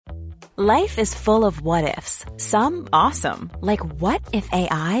Life is full of what-ifs. Some awesome, like what if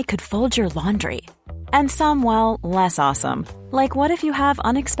AI could fold your laundry? And some, well, less awesome, like what if you have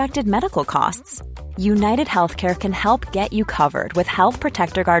unexpected medical costs? United Healthcare can help get you covered with Health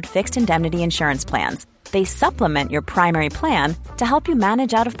Protector Guard fixed indemnity insurance plans. They supplement your primary plan to help you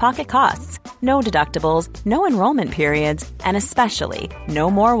manage out-of-pocket costs. No deductibles, no enrollment periods, and especially no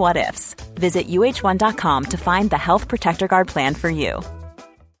more what-ifs. Visit UH1.com to find the Health Protector Guard plan for you.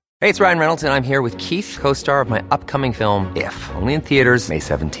 Hey, it's Ryan Reynolds, and I'm here with Keith, co-star of my upcoming film, If, only in theaters May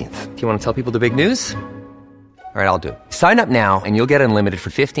 17th. Do you want to tell people the big news? All right, I'll do it. Sign up now and you'll get unlimited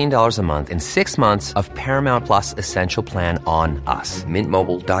for $15 a month and 6 months of Paramount Plus Essential Plan on us.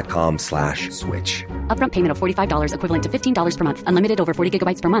 MintMobile.com/switch. Upfront payment of $45 equivalent to $15 per month. Unlimited over 40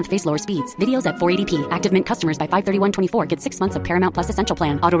 gigabytes per month. Face lower speeds. Videos at 480p. Active Mint customers by 531.24 get 6 months of Paramount Plus Essential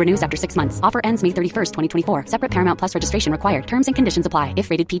Plan. Auto renews after 6 months. Offer ends May 31st, 2024. Separate Paramount Plus registration required. Terms and conditions apply if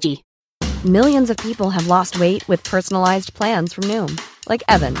rated PG. Millions of people have lost weight with personalized plans from Noom. Like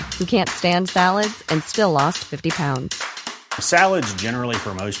Evan, who can't stand salads and still lost 50 pounds. Salads generally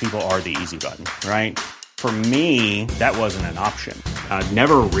for most people are the easy button, right? For me, that wasn't an option. I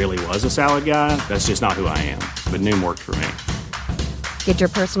never really was a salad guy. That's just not who I am. But Noom worked for me. Get your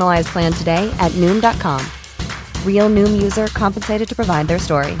personalized plan today at Noom.com. Real Noom user compensated to provide their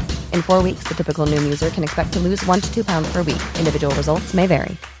story. In 4 weeks, the typical Noom user can expect to lose 1 to 2 pounds per week. Individual results may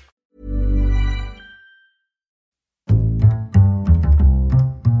vary.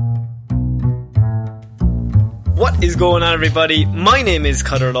 What is going on, everybody? My name is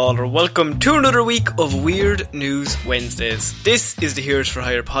Conor Lawler. Welcome to another week of Weird News Wednesdays. This is the Heroes for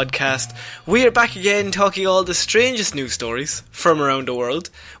Hire podcast. We are back again talking all the strangest news stories from around the world.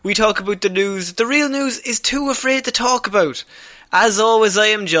 We talk about the news the real news is too afraid to talk about. As always, I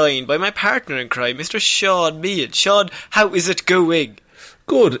am joined by my partner in crime, Mr. Sean Meehan. Sean, how is it going?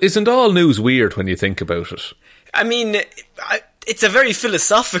 Good. Isn't all news weird when you think about it? I mean, it's a very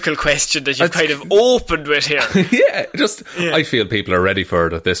philosophical question that you've kind of opened with here. Yeah, I feel people are ready for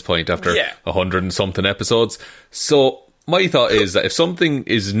it at this point after 100 and something episodes. So my thought is that if something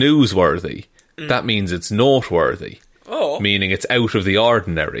is newsworthy, that means it's noteworthy. Oh. Meaning it's out of the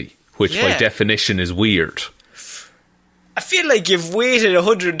ordinary, which by definition is weird. I feel like you've waited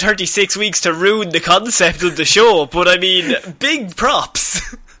 136 weeks to ruin the concept of the show, but I mean, big props.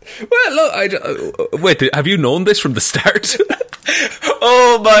 Well, look, wait, have you known this from the start?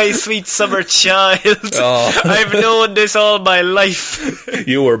 Oh, my sweet summer child. Oh. I've known this all my life.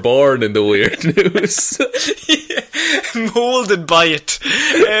 You were born in the weird news. Moulded by it.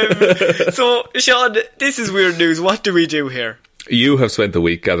 So, Sean, this is weird news. What do we do here? You have spent the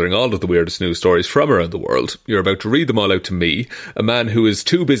week gathering all of the weirdest news stories from around the world. You're about to read them all out to me, a man who is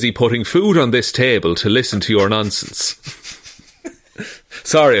too busy putting food on this table to listen to your nonsense.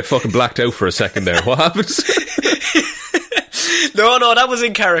 Sorry, I fucking blacked out for a second there. What happened? No, that was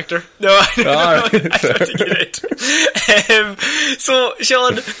in character. No, I don't think it did. So,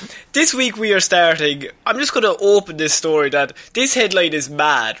 Sean, this week we are starting... I'm just going to open this story that this headline is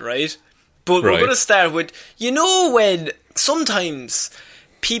mad, right? But we're going to start with... You know when sometimes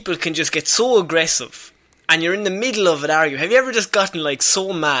people can just get so aggressive and you're in the middle of an argument? Have you ever just gotten like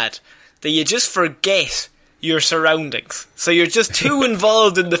so mad that you just forget your surroundings? So you're just too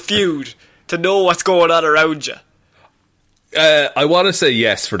involved in the feud to know what's going on around you. I want to say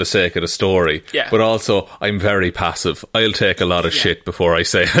yes for the sake of the story, yeah. But also I'm very passive. I'll take a lot of shit before I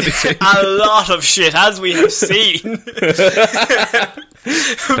say anything. A lot of shit, as we have seen.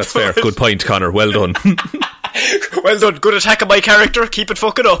 That's fair. Good point, Connor. Well done. Well done. Good attack on my character. Keep it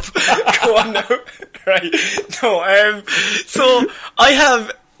fucking up. Go on now. Right. No. So I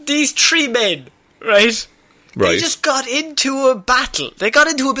have these 3 men. Right. They just got into a battle. They got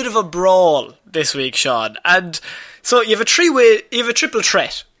into a bit of a brawl this week, Sean. And so you have a triple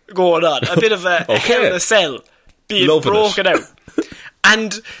threat going on. A bit of a hell in a cell being broken out.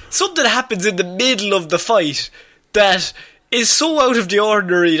 And something happens in the middle of the fight that is so out of the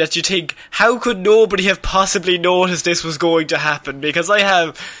ordinary that you think, how could nobody have possibly noticed this was going to happen? Because I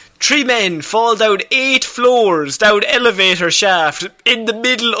have 3 men fall down 8 floors down elevator shaft in the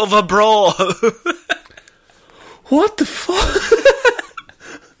middle of a brawl. What the fuck?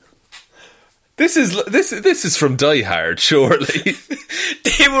 This is from Die Hard, surely.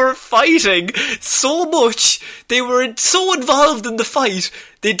 They were fighting so much, they were so involved in the fight,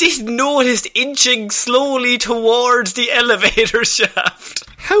 they didn't notice inching slowly towards the elevator shaft.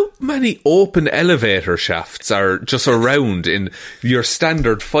 How many open elevator shafts are just around in your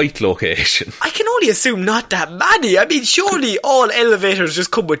standard fight location? I can only assume not that many. I mean, surely all elevators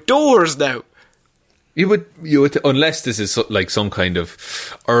just come with doors now. You would, unless this is like some kind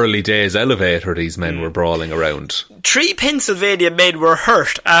of early days elevator these men were brawling around. 3 Pennsylvania men were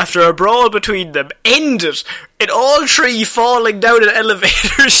hurt after a brawl between them ended in all 3 falling down an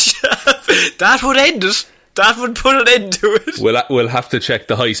elevator shaft. That would end it. That would put an end to it. We'll have to check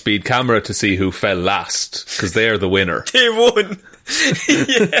the high-speed camera to see who fell last, because they're the winner. They won.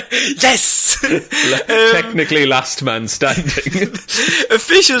 Yeah. Yes! Technically last man standing.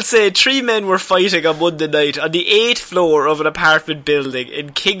 Officials say 3 men were fighting on Monday night on the 8th floor of an apartment building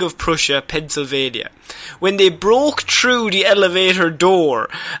in King of Prussia, Pennsylvania, when they broke through the elevator door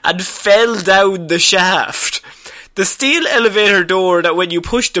and fell down the shaft. The steel elevator door that when you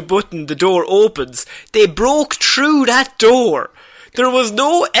push the button the door opens, they broke through that door. There was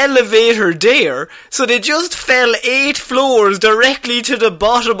no elevator there, so they just fell 8 floors directly to the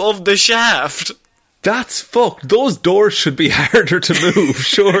bottom of the shaft. That's fucked. Those doors should be harder to move,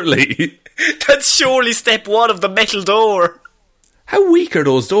 surely. That's surely step 1 of the metal door. How weak are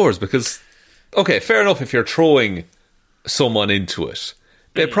those doors? Because, okay, fair enough if you're throwing someone into it.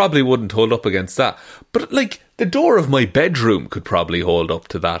 They probably wouldn't hold up against that. But, like, the door of my bedroom could probably hold up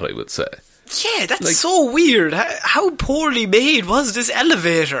to that, I would say. Yeah, that's so weird. How poorly made was this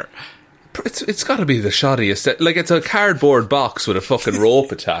elevator? It's got to be the shoddiest. Like, it's a cardboard box with a fucking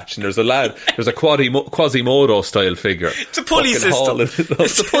rope attached, and there's a Quasimodo style figure. It's a pulley system.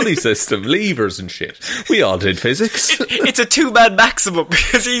 It's a pulley system, levers and shit. We all did physics. It's a 2-man maximum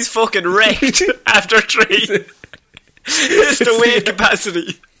because he's fucking wrecked after 3. It's the weight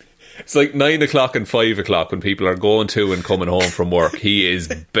capacity. It's like 9 o'clock and 5 o'clock when people are going to and coming home from work. He is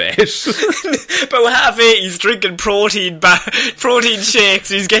bet. About half 8, he's drinking protein shakes.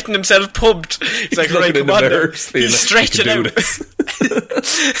 He's getting himself pumped. He's like, right, come on now. He's stretching out.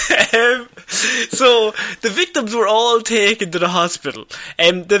 So the victims were all taken to the hospital.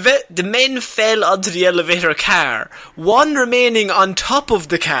 The men fell onto the elevator car, one remaining on top of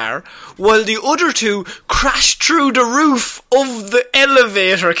the car, while the other 2 crashed through the roof of the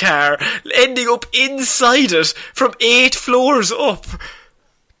elevator car, ending up inside it from 8 floors up.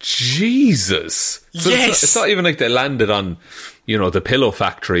 Jesus. So yes. It's not even like they landed on, the pillow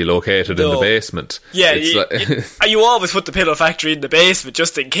factory located in the basement. Yeah, you always put the pillow factory in the basement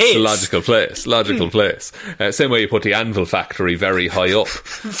just in case. It's a logical place. Same way you put the anvil factory very high up.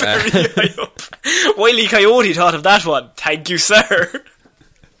 Very high up. Wile E. Coyote thought of that one. Thank you, sir.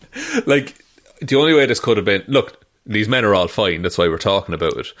 Like, the only way this could have been... Look, these men are all fine, that's why we're talking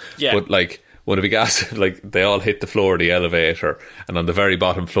about it. Yeah. But, like, one of the gas... Like, they all hit the floor of the elevator, and on the very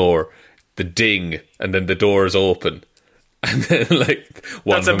bottom floor, the ding, and then the doors open. And then, like,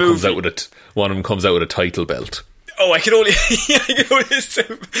 one of them comes out with a title belt. Oh, I can only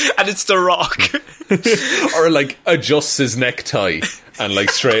assume. And it's The Rock. Or, like, adjusts his necktie and, like,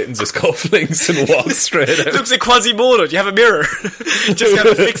 straightens his cufflinks and walks straight out. It looks like Quasimodo. Do you have a mirror? Just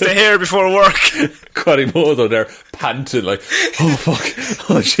gotta fix the hair before work. Quasimodo there, panting, like, oh, fuck.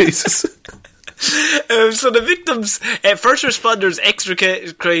 Oh, Jesus. So the victims, first responders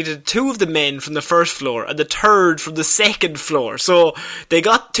extricated 2 of the men from the first floor and the 3rd from the 2nd floor. So they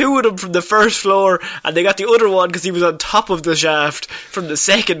got 2 of them from the first floor and they got the other one because he was on top of the shaft from the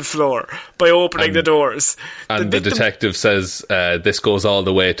 2nd floor by opening the doors. And the detective says this goes all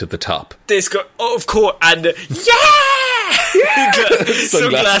the way to the top. Of course, and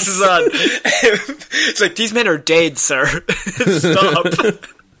sunglasses on. It's like, these men are dead, sir. Stop.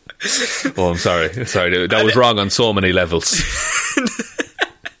 Oh, I'm sorry. That was wrong on so many levels.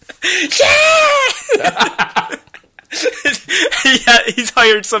 Yeah, he's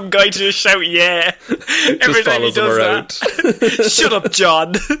hired some guy to just shout "yeah" every time he does that. Shut up,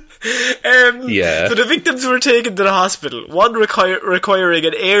 John. Yeah. So the victims were taken to the hospital, one requiring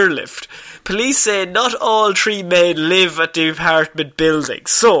an airlift. Police say not all 3 men live at the apartment building.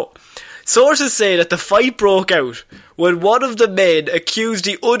 So, sources say that the fight broke out when one of the men accused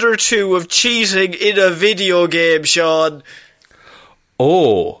the other 2 of cheating in a video game, Sean.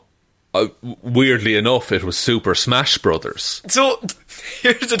 Oh, weirdly enough, it was Super Smash Brothers. So,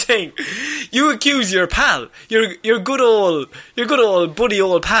 here's the thing. You accuse your pal, your good old buddy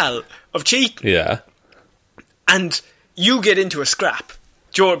old pal of cheating. Yeah. And you get into a scrap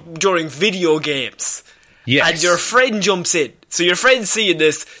during video games. Yes. And your friend jumps in. So your friend's seeing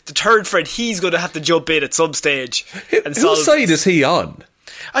this, the 3rd friend, he's going to have to jump in at some stage. Whose side is he on?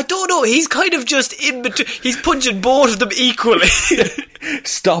 I don't know, he's kind of just in between. He's punching both of them equally.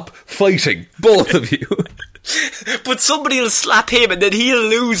 Stop fighting, both of you. But somebody will slap him and then he'll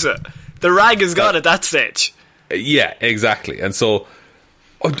lose it. The rag is gone at that stage. Yeah, exactly. And so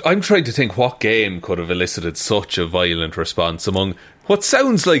I'm trying to think what game could have elicited such a violent response among what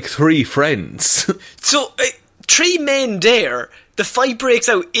sounds like three friends. So, three men there. The fight breaks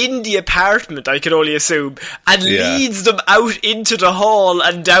out in the apartment, I can only assume, and leads them out into the hall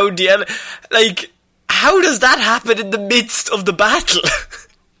and down the... Like, how does that happen in the midst of the battle?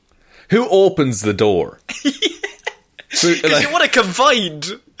 Who opens the door? Because you want to confide.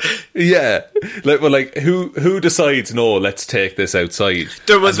 Yeah. Who decides, no, let's take this outside?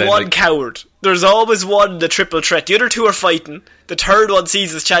 There was one coward. There's always one, the triple threat. The other two are fighting. The third one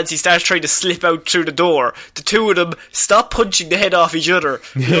sees his chance. He starts trying to slip out through the door. The two of them stop punching the head off each other.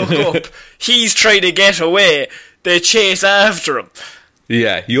 Look up. He's trying to get away. They chase after him.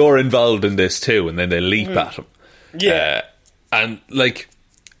 Yeah, you're involved in this too, and then they leap at him. Yeah. And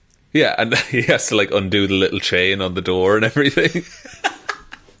he has to undo the little chain on the door and everything.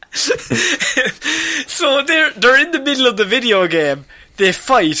 So they're in the middle of the video game. They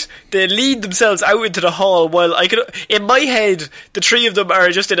fight. They lead themselves out into the hall. While in my head, the three of them are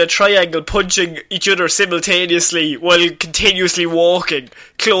just in a triangle, punching each other simultaneously while continuously walking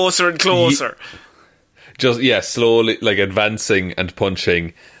closer and closer. Slowly, advancing and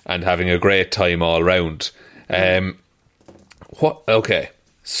punching and having a great time all round. Okay,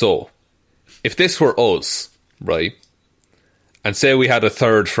 so if this were us, right, and say we had a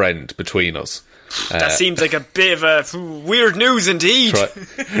third friend between us. That seems like a bit of a weird news indeed.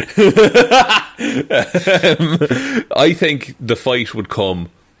 I think the fight would come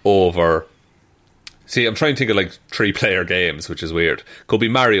over... See, I'm trying to think of 3-player games, which is weird. Could be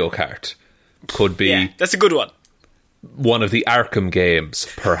Mario Kart. Could be... Yeah, that's a good one. One of the Arkham games,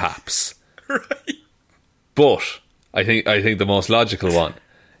 perhaps. Right. But I think the most logical one,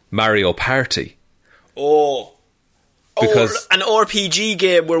 Mario Party. Oh. Because or an RPG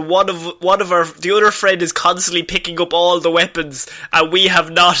game where the other friend is constantly picking up all the weapons and we have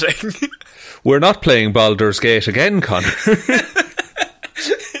nothing. We're not playing Baldur's Gate again, Connor.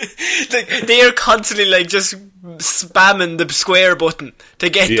 They are constantly just spamming the square button to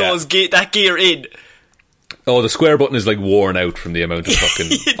get that gear in. Oh, the square button is worn out from the amount of fucking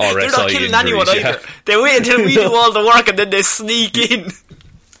RSI They're not killing anyone either. Yeah. They wait until we do all the work and then they sneak in.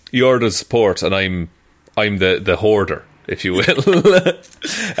 You're the support and I'm the hoarder, if you will. So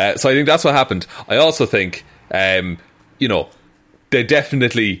I think that's what happened. I also think, they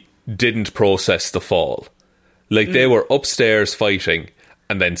definitely didn't process the fall. They were upstairs fighting,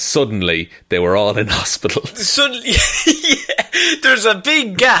 and then suddenly they were all in hospital. Suddenly, there's a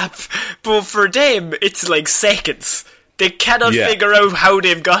big gap, but for them, it's seconds. They cannot figure out how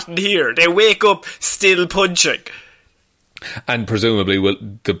they've gotten here. They wake up still punching. And presumably,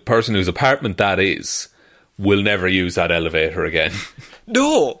 the person whose apartment that is will never use that elevator again.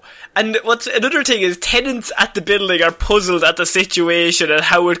 No. And what's another thing is tenants at the building are puzzled at the situation and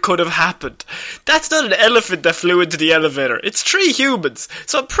how it could have happened. That's not an elephant that flew into the elevator. It's 3 humans.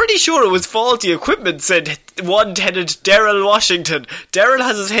 So I'm pretty sure it was faulty equipment, said one tenant, Daryl Washington. Daryl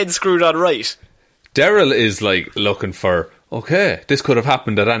has his head screwed on right. Daryl is looking for, okay, this could have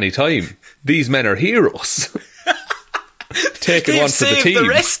happened at any time. These men are heroes. Taking one for the team. The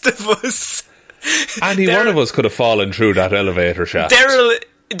rest of us. One of us could have fallen through that elevator shaft.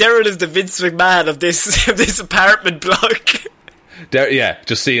 Daryl is the Vince McMahon of this apartment block.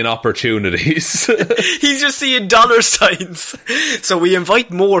 Just seeing opportunities. He's just seeing dollar signs. So we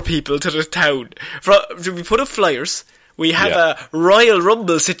invite more people to the town. We put up flyers. We have a Royal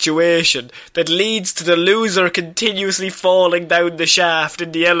Rumble situation that leads to the loser continuously falling down the shaft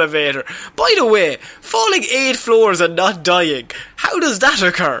in the elevator. By the way, falling 8 floors and not dying. How does that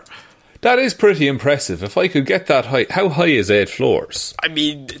occur? That is pretty impressive. If I could get that high... How high is 8 floors? I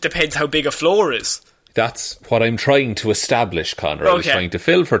mean, it depends how big a floor is. That's what I'm trying to establish, Connor. Okay. I was trying to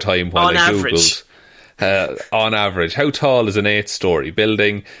fill for time while I googled. On average, how tall is an 8-storey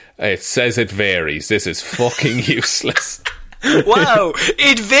building? It says it varies. This is fucking useless. Wow,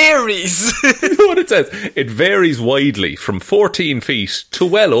 it varies. You know what it says? It varies widely from 14 feet to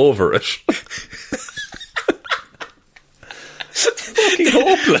well over it. Fucking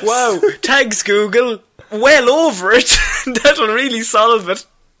hopeless. Wow, thanks Google. Well over it. That'll really solve it.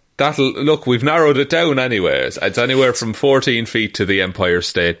 Look, we've narrowed it down anyways. It's anywhere from 14 feet to the Empire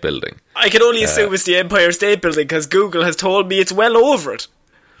State Building. I can only assume it's the Empire State Building because Google has told me it's well over it.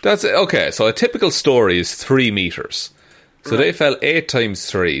 That's okay. So a typical story is 3 meters. So they fell 8 times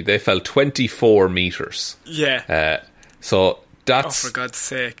 3. They fell 24 meters. Yeah. So that's... Oh, for God's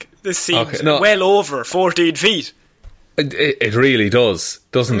sake. This seems well over 14 feet. It really does,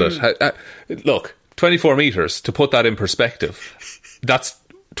 doesn't it? Look, 24 meters, to put that in perspective, that's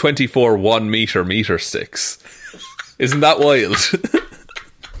 24 1 meter sticks. Isn't that wild?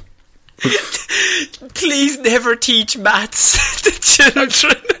 Please never teach maths to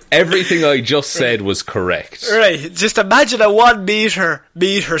children. Everything I just said was correct. Right, just imagine a 1 metre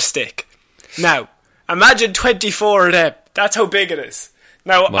meter stick. Now, imagine 24 of them. That's how big it is.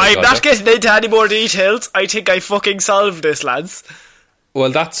 Now, I'm not getting into any more details. I think I fucking solved this, lads.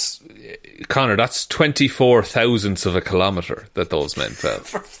 Well, Connor, that's 24 thousandths of a kilometre that those men fell.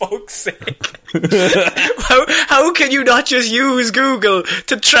 For fuck's sake. How can you not just use Google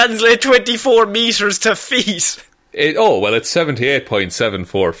to translate 24 metres to feet? It's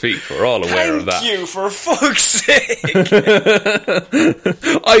 78.74 feet. We're all aware of that. Thank you, for fuck's sake.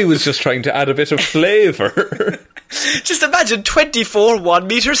 I was just trying to add a bit of flavour. Just imagine 24 1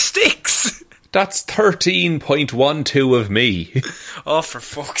 metre sticks. That's 13.12 of me. Oh, for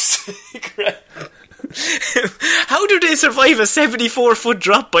fuck's sake. How do they survive a 74-foot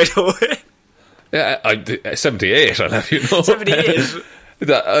drop, by the way? Yeah, 78, I'll have you know. 78?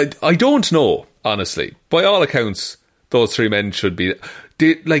 I don't know, honestly. By all accounts, those three men should be...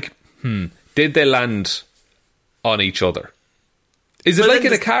 Did they land on each other? Is it like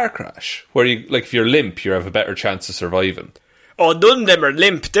in a car crash, where you, like, if you're limp, you have a better chance of surviving? Oh, none of them are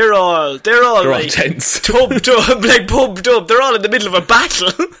limp. They're all like tense. Pumped up, like pumped up. They're all in the middle of a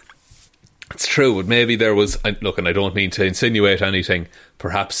battle. It's true, but maybe there was... Look, and I don't mean to insinuate anything.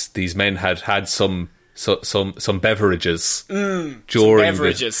 Perhaps these men had some beverages during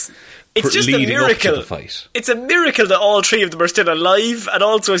beverages. It's just a miracle. It's a miracle that all three of them are still alive, and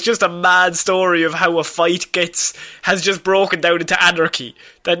also it's just a mad story of how a fight has just broken down into anarchy.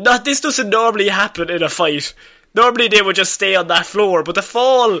 This doesn't normally happen in a fight. Normally they would just stay on that floor, but the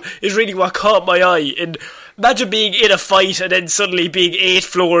fall is really what caught my eye. And imagine being in a fight and then suddenly being 8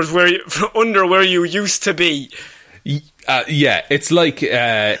 floors under where you used to be. Yeah, it's like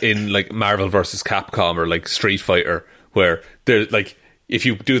in like Marvel vs. Capcom or like Street Fighter, where there's like, if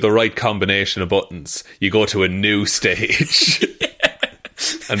you do the right combination of buttons, you go to a new stage.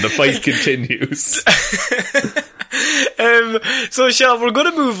 And the fight continues. So, Sean, we're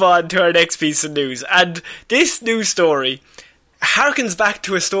going to move on to our next piece of news. And this news story harkens back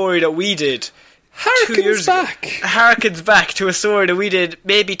to a story that we did. Harkens back to a story that we did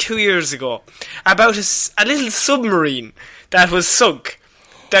maybe 2 years ago about a little submarine that was sunk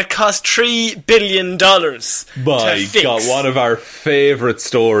that cost $3 billion My God, one of our favourite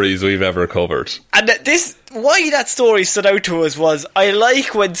stories we've ever covered. And why that story stood out to us was, I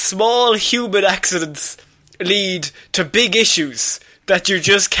like when small human accidents lead to big issues that you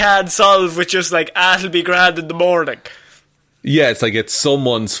just can't solve with just like, it'll be grand in the morning. Yeah, it's like it's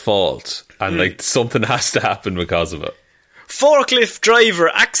someone's fault and like something has to happen because of it. Forklift driver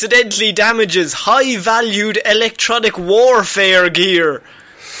accidentally damages high-valued electronic warfare gear.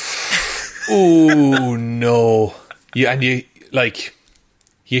 Oh no. Yeah, and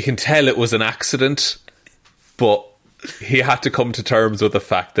you can tell it was an accident, but he had to come to terms with the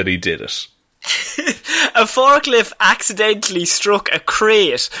fact that he did it. A forklift accidentally struck a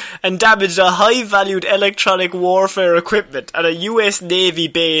crate and damaged a high-valued electronic warfare equipment at a US Navy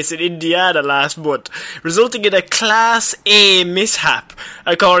base in Indiana last month, resulting in a Class A mishap,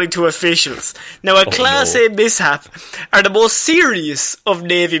 according to officials. Now, a Class A mishap are the most serious of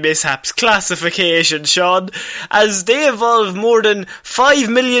Navy mishaps classification, Sean, as they involve more than $5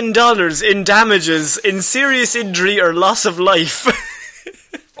 million in damages, in serious injury or loss of life.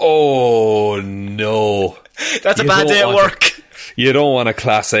 Oh no. That's a bad day at work. You don't want a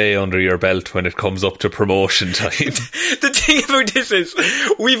Class A under your belt when it comes up to promotion time. The thing about this is,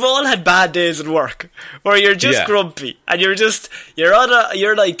 we've all had bad days at work where you're just grumpy and you're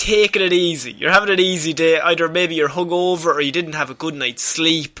like taking it easy. You're having an easy day. Either maybe you're hungover or you didn't have a good night's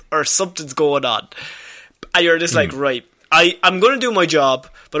sleep or something's going on. And you're just like, right, I'm going to do my job,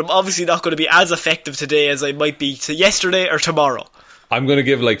 but I'm obviously not going to be as effective today as I might be yesterday or tomorrow. I'm going to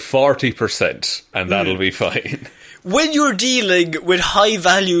give like 40% and that'll be fine. When you're dealing with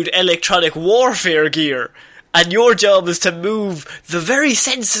high-valued electronic warfare gear and your job is to move the very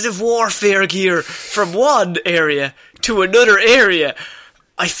sensitive warfare gear from one area to another area,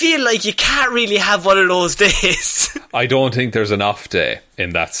 I feel like you can't really have one of those days. I don't think there's an off day in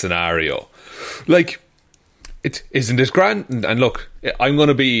that scenario. Like, isn't it grand? And look, I'm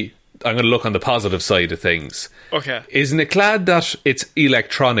going to look on the positive side of things. Okay. Isn't it glad that it's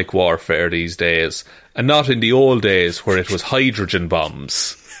electronic warfare these days and not in the old days where it was hydrogen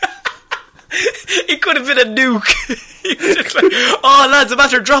bombs? It could have been a nuke. Just like, oh lads, I'm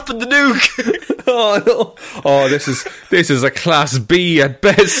after dropping the nuke. Oh no. Oh, this is a Class B at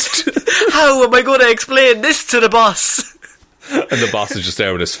best. How am I going to explain this to the boss? And the boss is just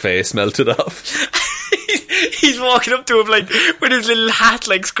there with his face melted off. He's walking up to him like with his little hat,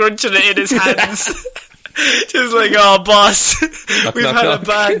 like scrunching it in his hands. Just like, oh, boss, we've had a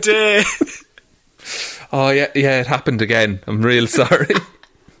bad day. Oh, yeah, it happened again. I'm real sorry.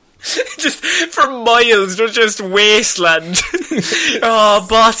 Just for miles, they're just wasteland. Oh,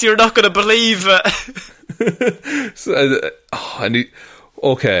 boss, you're not going to believe it.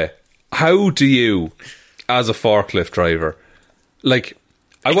 Okay, how do you, as a forklift driver, like...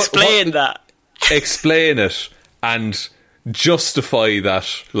 Explain that. Explain it and justify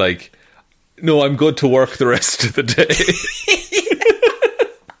that, like, no, I'm good to work the rest of the day.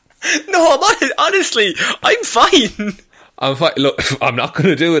 No, honestly, I'm fine. I'm fine. Look, I'm not going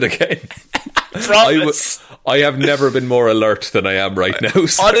to do it again. Promise. I have never been more alert than I am right now,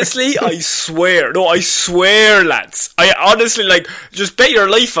 sir. Honestly, I swear. No, I swear, lads. I honestly, like, just bet your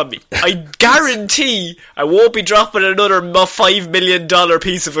life on me. I guarantee I won't be dropping another $5 million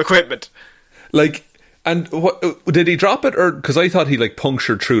piece of equipment. Like, and what did he drop it? Or because I thought he, like,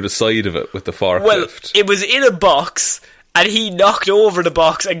 punctured through the side of it with the forklift. Well, it was in a box, and he knocked over the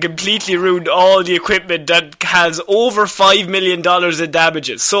box and completely ruined all the equipment that has over $5 million in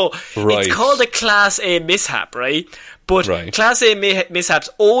damages. So right. It's called a Class A mishap, right? But right. Class A mishaps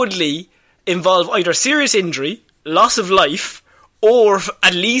only involve either serious injury, loss of life, or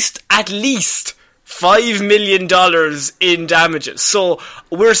at least $5 million in damages. So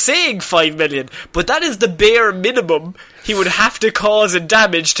we're saying $5 million, but that is the bare minimum he would have to cause in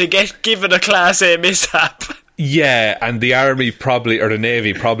damage to get given a Class A mishap. Yeah, and the Army probably, or the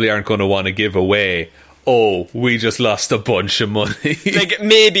Navy probably aren't going to want to give away, oh, we just lost a bunch of money. Like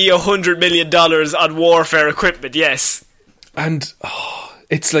maybe $100 million on warfare equipment, yes. And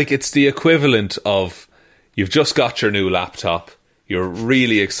it's like, it's the equivalent of, you've just got your new laptop, you're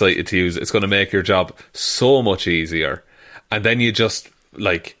really excited to use it, it's going to make your job so much easier, and then you just,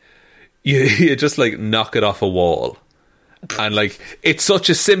 like, you just, like, knock it off a wall. And, like, it's such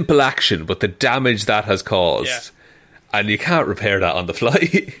a simple action, but the damage that has caused, and you can't repair that on the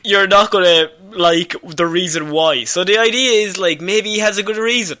fly. You're not going to like the reason why. So the idea is, like, maybe he has a good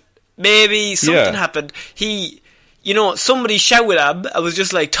reason. Maybe something happened. Somebody shouted at him. I was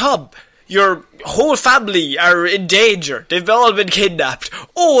just like, Tom, your whole family are in danger. They've all been kidnapped.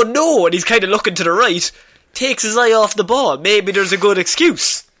 Oh, no. And he's kind of looking to the right, takes his eye off the ball. Maybe there's a good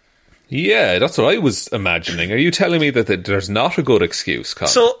excuse. Yeah, that's what I was imagining. Are you telling me that there's not a good excuse, Colin?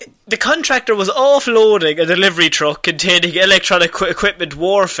 So, the contractor was offloading a delivery truck containing electronic equipment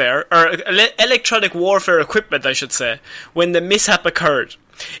warfare, or electronic warfare equipment, I should say, when the mishap occurred.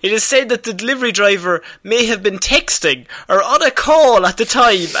 It is said that the delivery driver may have been texting or on a call at the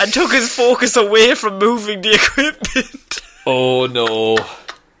time and took his focus away from moving the equipment. Oh, no.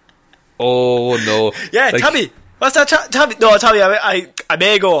 Oh, no. Yeah, like, Tommy. What's that, Tommy? No, Tommy, I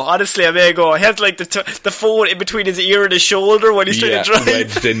may go. Honestly, I may go. He has, like, the phone in between his ear and his shoulder when he's trying to drive.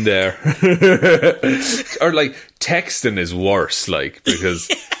 Wedged in there. Or, like, texting is worse, like, because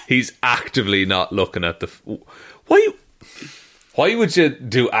he's actively not looking at the... Why would you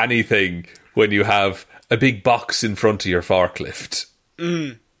do anything when you have a big box in front of your forklift?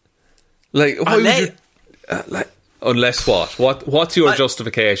 Like, why would you... Unless what? What's your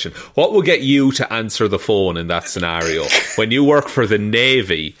justification? What will get you to answer the phone in that scenario when you work for the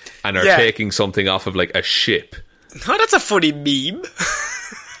Navy and are taking something off of, like, a ship? Oh, that's a funny meme.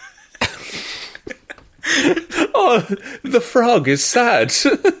 Oh, the frog is sad.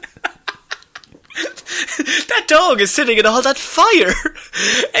 That dog is sitting in all that fire.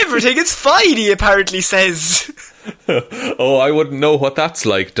 Everything is fine, he apparently says. Oh, I wouldn't know what that's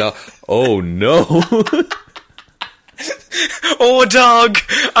like. Oh, no. Oh, dog,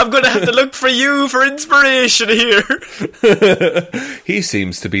 I'm going to have to look for you for inspiration here. He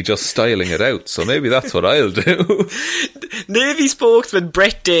seems to be just styling it out, so maybe that's what I'll do. Navy spokesman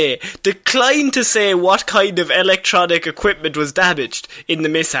Brett Day declined to say what kind of electronic equipment was damaged in the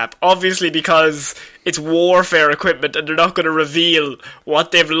mishap, obviously because it's warfare equipment and they're not going to reveal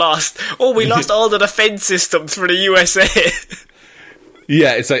what they've lost. Oh, we lost all the defence systems for the USA.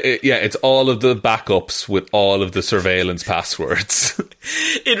 Yeah, it's like, it's all of the backups with all of the surveillance passwords.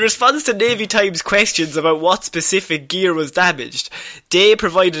 In response to Navy Times questions about what specific gear was damaged, Day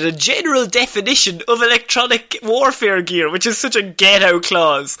provided a general definition of electronic warfare gear, which is such a get-out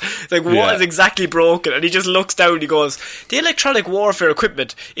clause. Like, what is exactly broken? And he just looks down and he goes, the electronic warfare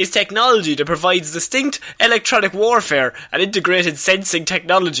equipment is technology that provides distinct electronic warfare and integrated sensing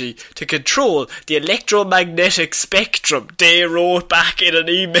technology to control the electromagnetic spectrum, Day wrote back in an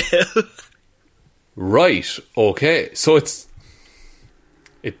email. Right, okay. So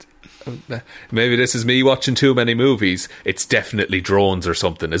maybe this is me watching too many movies. It's definitely drones or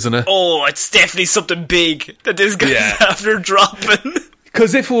something, isn't it? Oh, it's definitely something big that this guy's after dropping.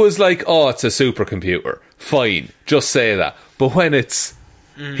 Because if it was like, oh, it's a supercomputer, fine, just say that. But when it's,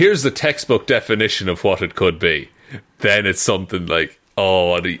 here's the textbook definition of what it could be, then it's something like,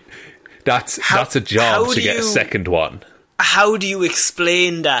 oh, that's a job to get a second one. How do you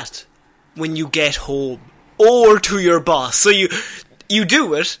explain that when you get home? Or to your boss? So you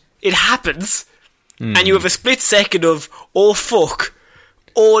do it, it happens, and you have a split second of, oh fuck,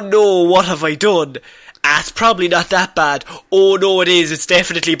 oh no, what have I done? It's probably not that bad. Oh no, it is, it's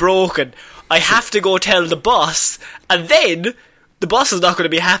definitely broken. I have to go tell the boss, and then the boss is not going to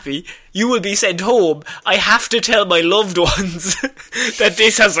be happy. You will be sent home. I have to tell my loved ones that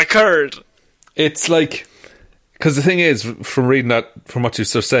this has occurred. It's like, because the thing is, from reading that, from what you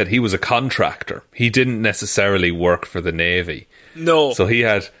just said, he was a contractor. He didn't necessarily work for the Navy. No. So he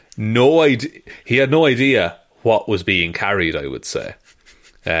had no idea. He had no idea what was being carried, I would say.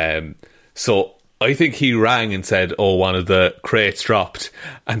 So I think he rang and said, oh, one of the crates dropped.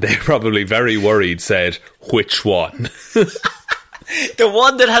 And they probably very worried said, which one? The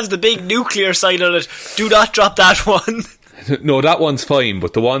one that has the big nuclear sign on it. Do not drop that one. No, that one's fine.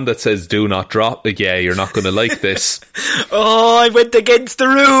 But the one that says do not drop, yeah, you're not going to like this. Oh, I went against the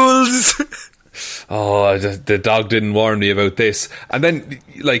rules. Oh, the dog didn't warn me about this. And then,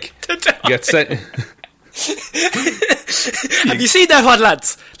 like, you get sent... Have you seen that one,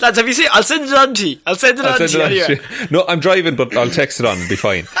 lads? Lads, have you seen? I'll send it on to you. I'll send it on to you anyway. No, I'm driving, but I'll text it on. It'll be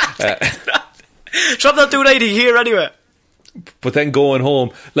fine. Drop that 290 here anyway. But then going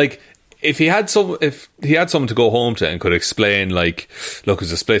home, like, if he had someone to go home to and could explain, like, look, it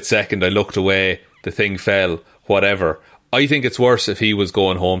was a split second, I looked away, the thing fell, whatever. I think it's worse if he was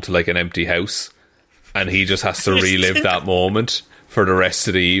going home to, like, an empty house and he just has to relive that moment for the rest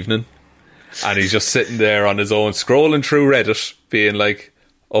of the evening. And he's just sitting there on his own, scrolling through Reddit, being like,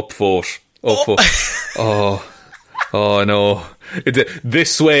 upvote. Oh no.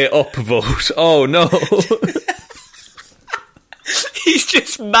 This way upvote. Oh no. He's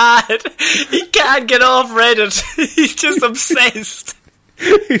just mad. He can't get off Reddit. He's just obsessed.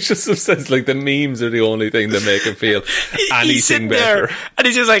 He's just obsessed. Like, the memes are the only thing that make him feel anything better. There, and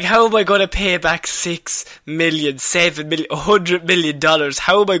he's just like, how am I going to pay back $6 million, $7 million, $100 million?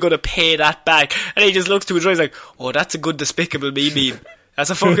 How am I going to pay that back? And he just looks to his right, he's like, oh, that's a good Despicable Me meme. That's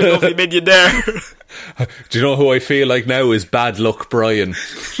a fucking lovely minion there. Do you know who I feel like now is Bad Luck Brian?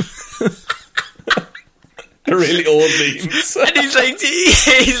 Really old memes. And he's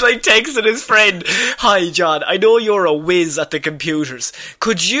like texting his friend, hi John, I know you're a whiz at the computers.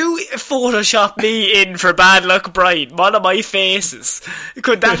 Could you Photoshop me in for Bad Luck Brian? One of my faces.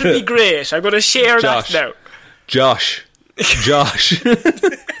 Could that be great? I'm going to share that now. Josh.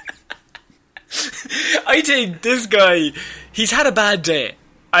 I think this guy, he's had a bad day.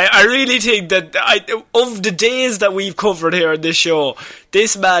 I really think that of the days that we've covered here on this show,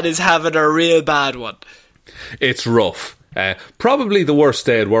 this man is having a real bad one. It's rough. Probably the worst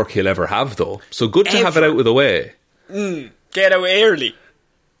day at work he'll ever have, though. So good to have it out of the way. Get out early.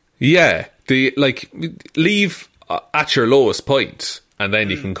 Yeah. Leave at your lowest point, and then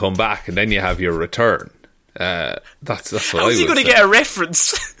you can come back, and then you have your return. That's what I would say. How's he going to get a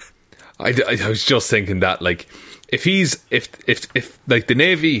reference? I was just thinking that, like, if like the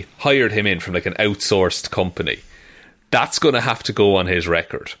Navy hired him in from like an outsourced company, that's going to have to go on his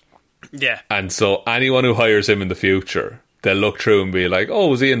record. Yeah. And so anyone who hires him in the future, they'll look through and be like, oh,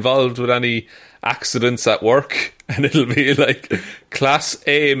 was he involved with any accidents at work? And it'll be like, Class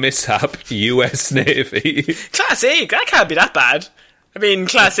A mishap, US Navy. Class A? That can't be that bad. I mean,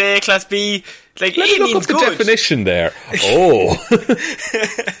 Class A, Class B, like, let A me means look up good. The definition there. Oh.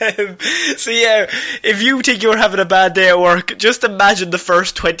 So yeah, if you think you're having a bad day at work, just imagine the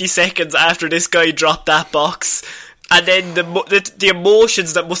first 20 seconds after this guy dropped that box. And then the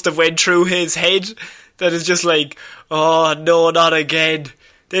emotions that must have went through his head, that is just like, oh no, not again.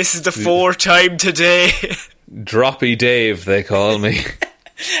 This is the fourth time today. Droppy Dave, they call me.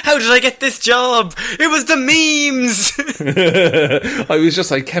 How did I get this job? It was the memes.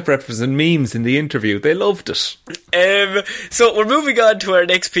 I kept referencing memes in the interview. They loved it. So we're moving on to our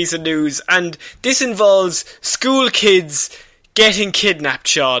next piece of news, and this involves school kids getting kidnapped,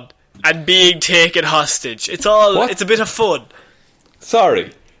 Sean. And being taken hostage. It's a bit of fun.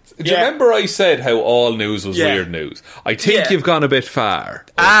 Sorry. Do you remember I said how all news was weird news? I think you've gone a bit far.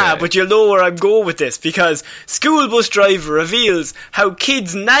 Okay. But you'll know where I'm going with this, because school bus driver reveals how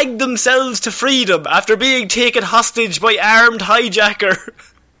kids nagged themselves to freedom after being taken hostage by armed hijacker.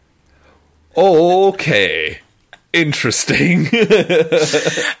 Okay. Interesting.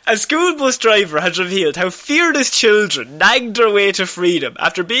 A school bus driver has revealed how fearless children nagged their way to freedom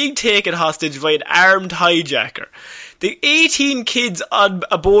after being taken hostage by an armed hijacker. The 18 kids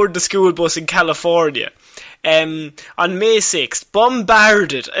aboard the school bus in California on May 6th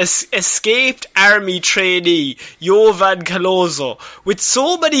bombarded escaped army trainee Jovan Calozo with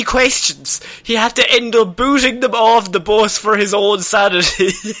so many questions he had to end up booting them off the bus for his own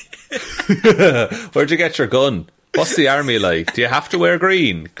sanity. Where'd you get your gun? What's the army like? Do you have to wear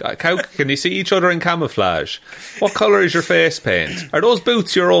green? Can you see each other in camouflage? What colour is your face paint? Are those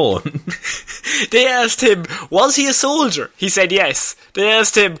boots your own? They asked him, was he a soldier? He said yes. They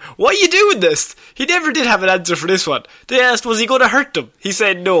asked him, why are you doing this? He never did have an answer for this one. They asked, was he going to hurt them? He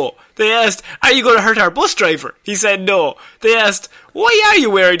said no. They asked, are you going to hurt our bus driver? He said no. They asked, why are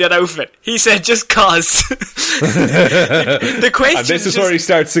you wearing that outfit? He said, just cause. The question, and this is where he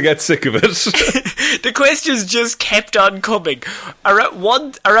starts to get sick of it. The questions just kept on coming.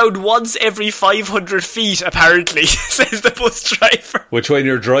 Around once every 500 feet, apparently, says the bus driver. Which, when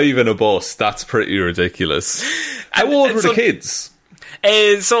you're driving a bus, that's pretty ridiculous. How old were the kids?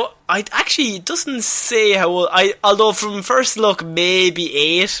 So it doesn't say how old. Although from first look, maybe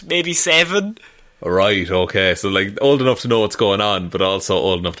 8, maybe 7. Right, okay. So, like, old enough to know what's going on, but also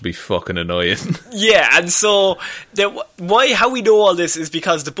old enough to be fucking annoying. Yeah, and so how we know all this is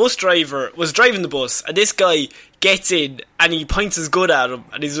because the bus driver was driving the bus, and this guy gets in and he points his gun at him,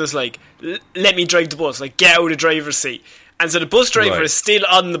 and he's just like, "Let me drive the bus, like get out of the driver's seat." And so the bus driver is still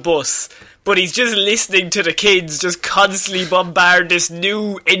on the bus, but he's just listening to the kids just constantly bombard this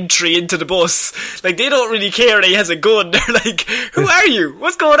new entry into the bus. Like, they don't really care that he has a gun. They're like, who are you?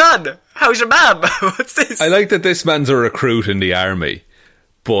 What's going on? How's your mum? What's this? I like that this man's a recruit in the army,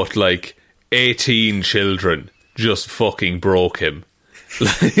 but, like, 18 children just fucking broke him.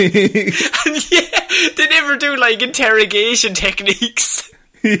 And yeah, they never do, like, interrogation techniques.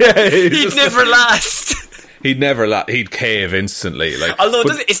 Yeah. He'd never last. He'd cave instantly. Like, although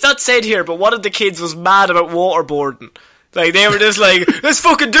it's not said here, but one of the kids was mad about waterboarding. Like, they were just like, let's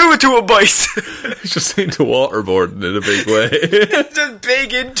fucking do it to him, boys. He's just into waterboarding in a big way. Just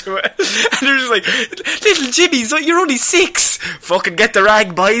big into it. And they're just like, little Jimmy, you're only 6. Fucking get the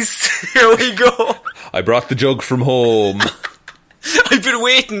rag, boys. Here we go. I brought the jug from home. I've been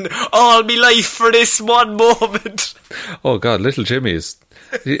waiting all my life for this one moment. Oh God, little Jimmy is...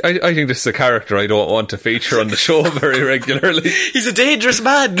 I think this is a character I don't want to feature on the show very regularly. He's a dangerous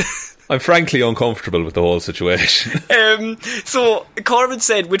man. I'm frankly uncomfortable with the whole situation. So, Corbyn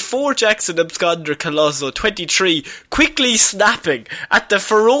said, with 4 Jackson absconder Calozo, 23, quickly snapping at the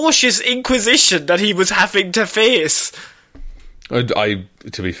ferocious inquisition that he was having to face. To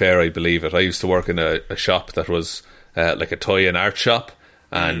be fair, I believe it. I used to work in a shop that was like a toy and art shop,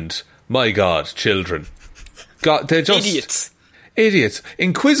 and my God, children. God, they're just... Idiots.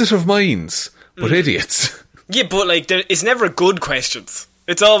 Inquisitive minds, but idiots. Yeah, but like, it's never good questions.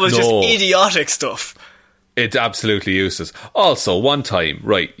 It's always just idiotic stuff. It's absolutely useless. Also, one time,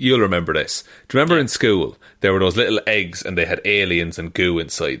 right, you'll remember this. Do you remember in school, there were those little eggs and they had aliens and goo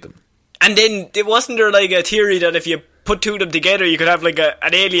inside them? And then, wasn't there like a theory that if you put 2 of them together, you could have like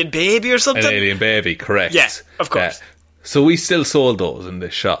an alien baby or something? An alien baby, correct. Yeah, of course. So we still sold those in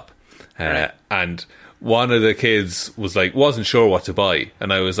this shop. And... one of the kids was like, wasn't sure what to buy,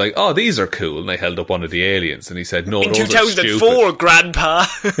 and I was like, oh, these are cool, and I held up one of the aliens, and he said, no, in those 2004, are stupid. Grandpa.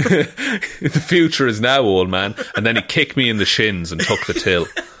 The future is now, old man. And then he kicked me in the shins and took the till.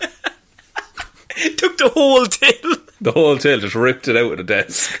 Took the whole till? The whole till, just ripped it out of the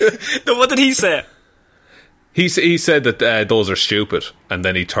desk. No, what did he say? He said that those are stupid, and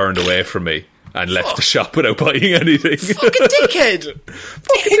then he turned away from me and left the shop without buying anything. Fucking dickhead.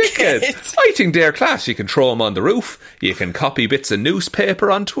 Fucking dickhead. I think they're class. You can throw them on the roof. You can copy bits of newspaper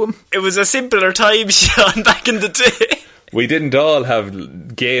onto them. It was a simpler time, Sean, back in the day. We didn't all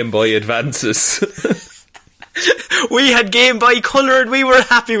have Game Boy Advances. We had Game Boy Colour and we were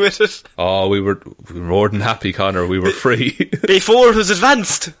happy with it. Oh, we were more than happy, Connor. We were free. Before it was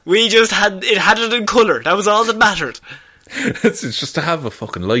advanced, we just had it in colour. That was all that mattered. It's just to have a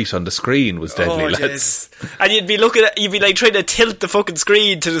fucking light on the screen was deadly, lads. And you'd be like trying to tilt the fucking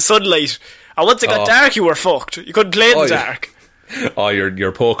screen to the sunlight, and once it got dark you were fucked. You couldn't play in the dark. Oh,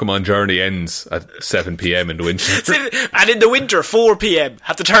 your Pokemon journey ends at 7 PM in the winter. And in the winter, 4 PM.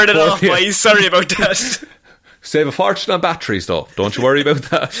 Have to turn it off, boys. Sorry about that. Save a fortune on batteries, though. Don't you worry about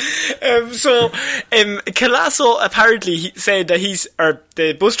that. Colasso apparently said that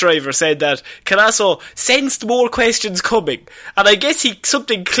the bus driver said that Colasso sensed more questions coming, and I guess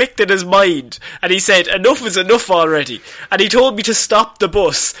something clicked in his mind, and he said, enough is enough already, and he told me to stop the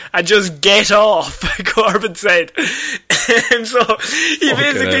bus and just get off, Corbyn said. And so he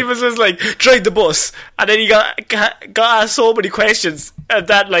basically was just like, drive the bus, and then he got asked so many questions at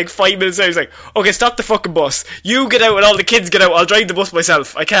that, like 5 minutes later, he's like, okay, stop the fucking bus, you get out and all the kids get out, I'll drive the bus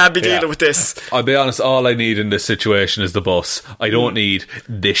myself, I can't be dealing with this. I'll be honest, all I need in this situation is the bus. I don't need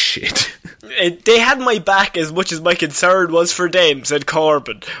this shit. They had my back as much as my concern was for them, said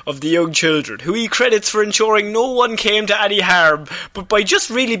Corbyn, of the young children, who he credits for ensuring no one came to any harm, but by just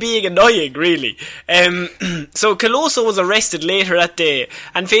really being annoying, really. So Colosso was arrested later that day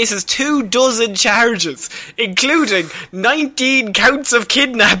and faces 24 charges, including 19 counts of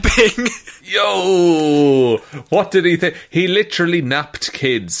kidnapping. Yo! What did he think? He literally napped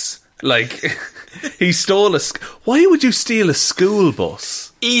kids. Like, he stole why would you steal a school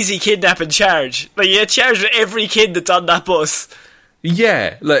bus? Easy kidnapping charge. Like, you get charged with every kid that's on that bus.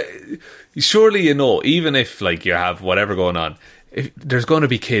 Yeah, like, surely you know, even if, like, you have whatever going on, there's going to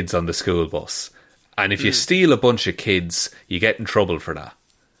be kids on the school bus. And if you steal a bunch of kids, you get in trouble for that.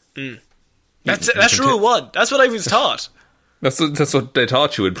 That's rule one. That's what I was taught. That's what they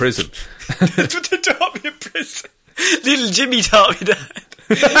taught you in prison. That's what they taught me in prison. Little Jimmy taught me that.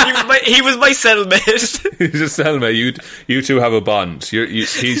 He was my cellmate. He's a cellmate. You two have a bond.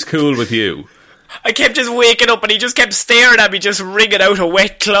 He's cool with you. I kept just waking up and he just kept staring at me, just wringing out a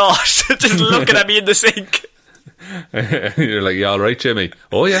wet cloth, just looking at me in the sink. You're like, you alright, Jimmy?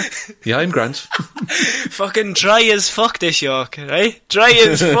 Oh yeah, I'm grand. Fucking dry as fuck this York, right? Dry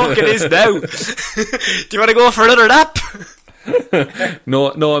as fuck it is now. Do you want to go for another nap?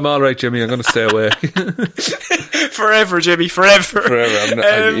 No, I'm alright, Jimmy. I'm going to stay awake. Forever, Jimmy, forever.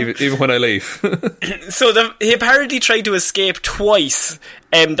 Even when I leave. So he apparently tried to escape twice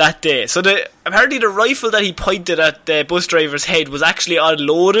that day. So apparently the rifle that he pointed at the bus driver's head was actually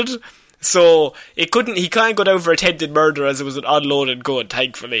unloaded. So he can't go down for attempted murder as it was an unloaded gun,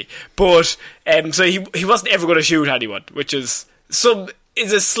 thankfully. But so he wasn't ever going to shoot anyone, which is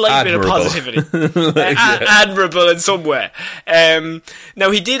a slight bit of positivity. Admirable in some way. Now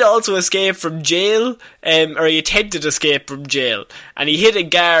he did also escape from jail, or he attempted to escape from jail, and he hit a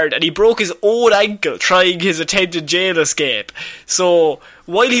guard and he broke his own ankle trying his attempted jail escape. So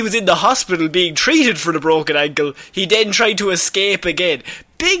while he was in the hospital being treated for the broken ankle, he then tried to escape again.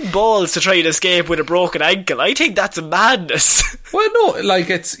 Big balls to try and escape with a broken ankle. I think that's a madness. Well, no, like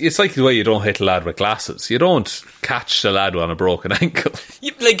it's like the way you don't hit a lad with glasses. You don't catch the lad on a broken ankle.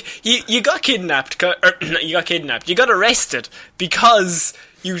 You got kidnapped. You got arrested because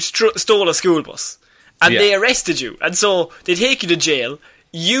you stole a school bus, and they arrested you, and so they take you to jail.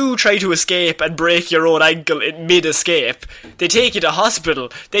 You try to escape and break your own ankle in mid-escape. They take you to hospital.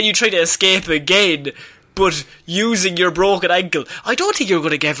 Then you try to escape again, but using your broken ankle. I don't think you're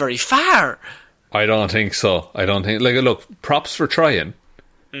going to get very far. I don't think so. Look, props for trying,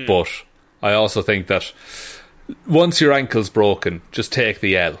 but I also think that once your ankle's broken, just take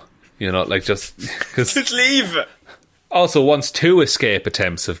the L. You know, like just leave. Also, once 2 escape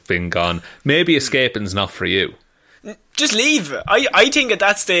attempts have been gone, maybe escaping's not for you. Just leave. I think at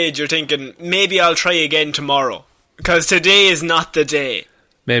that stage you're thinking, maybe I'll try again tomorrow, because today is not the day.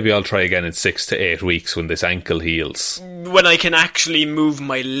 Maybe I'll try again in 6 to 8 weeks when this ankle heals. When I can actually move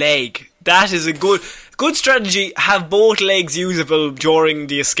my leg. That is a good strategy. Have both legs usable during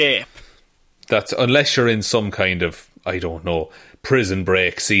the escape. That's unless you're in some kind of, I don't know, Prison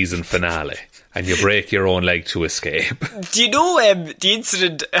Break season finale and you break your own leg to escape. Do you know the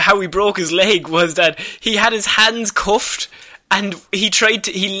incident, how he broke his leg, was that he had his hands cuffed and he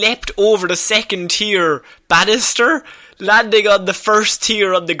leapt over the second tier banister, landing on the first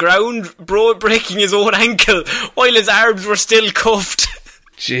tier on the ground, breaking his own ankle while his arms were still cuffed.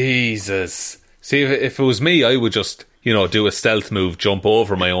 Jesus. See, if it was me, I would just, do a stealth move, jump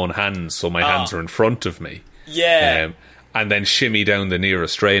over my own hands so my hands are in front of me. Yeah. And then shimmy down the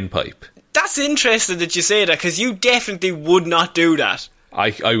nearest drain pipe. That's interesting that you say that, because you definitely would not do that.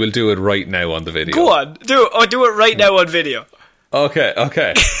 I will do it right now on the video. Go on, do it right now on video.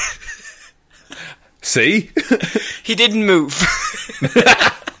 Okay. See? He didn't move.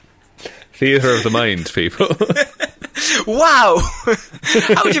 Theatre of the mind, people. Wow!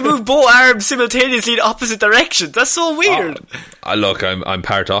 How would you move both arms simultaneously in opposite directions? That's so weird. Look, I'm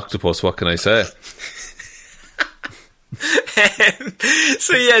part octopus, what can I say?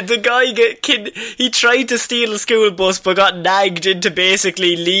 So yeah, the guy he tried to steal a school bus but got nagged into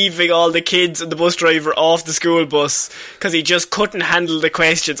basically leaving all the kids and the bus driver off the school bus because he just couldn't handle the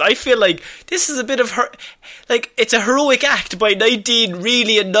questions. I feel like this is a bit of it's a heroic act by 19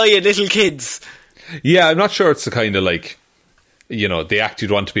 really annoying little kids. Yeah, I'm not sure it's the kind of the act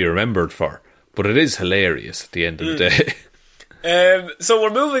you'd want to be remembered for, but it is hilarious at the end of the day. So we're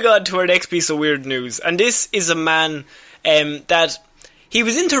moving on to our next piece of weird news, and this is a man that he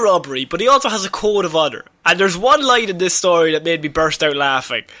was into robbery, but he also has a code of honour. And there's one line in this story that made me burst out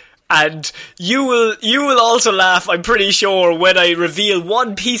laughing, and you will also laugh, I'm pretty sure, when I reveal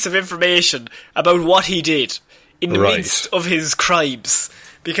one piece of information about what he did in the midst of his crimes.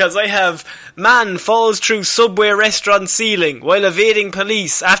 Because I have, man falls through Subway restaurant ceiling while evading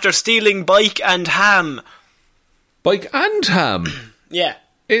police after stealing bike and ham. Bike and ham? Yeah.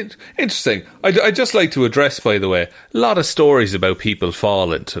 Interesting. I'd just like to address, by the way, a lot of stories about people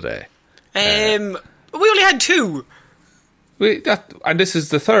falling today. We only had 2. And this is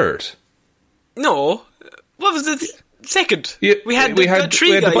the 3rd. No. What was the second? Yeah, we had the 3 guys.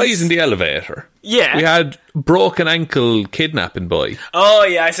 We had the boys in the elevator. Yeah. We had broken ankle kidnapping boy. Oh,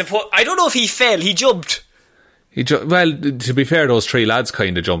 yeah, I suppose. I don't know if he fell. He jumped. Well, to be fair, those 3 lads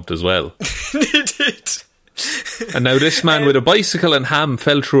kind of jumped as well. They did. And now this man with a bicycle and ham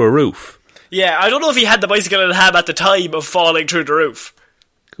fell through a roof. Yeah, I don't know if he had the bicycle and ham at the time of falling through the roof.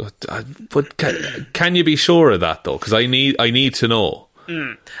 But can you be sure of that, though? Because I need to know.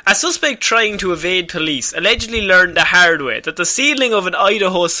 A suspect trying to evade police allegedly learned the hard way that the ceiling of an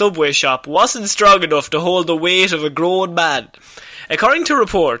Idaho Subway shop wasn't strong enough to hold the weight of a grown man. According to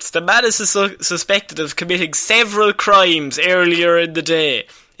reports, the man is suspected of committing several crimes earlier in the day,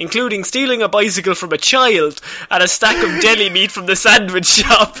 including stealing a bicycle from a child and a stack of deli meat from the sandwich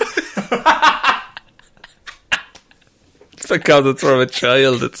shop. It's because it's from a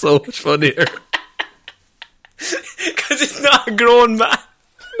child, it's so much funnier. Because it's not a grown man.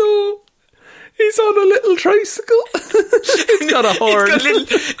 No. He's on a little tricycle. He's got a horn.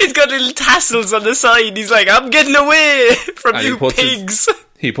 It's got little tassels on the side. He's like, I'm getting away from you pigs.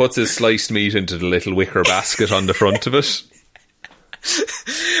 He puts his sliced meat into the little wicker basket on the front of it.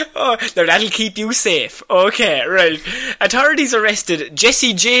 Oh, now that'll keep you safe. Okay, right. Authorities arrested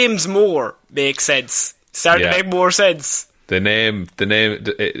Jesse James Moore. Makes sense. Starting to make more sense. The name,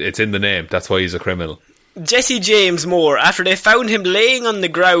 it's in the name. That's why he's a criminal. Jesse James Moore, after they found him laying on the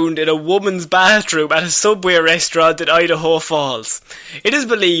ground in a woman's bathroom at a Subway restaurant in Idaho Falls. It is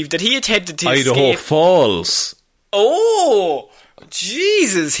believed that he attempted to escape. Idaho Falls? Oh!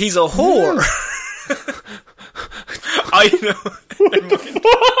 Jesus, he's a whore. I know.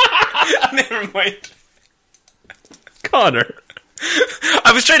 Never mind. Connor.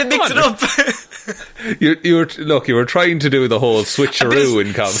 I was trying to mix it up. You were trying to do the whole switcheroo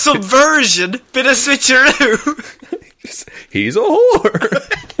in comedy. Subversion, bit of switcheroo. He's a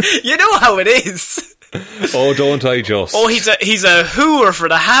whore. You know how it is. Oh, don't I just? Oh, he's a whore for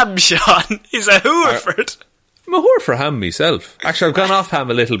the ham, Sean. He's a whore for it. I'm a whore for ham myself. Actually, I've gone off ham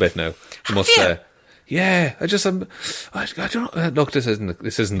a little bit now, I must say. Yeah, I don't know. Look, this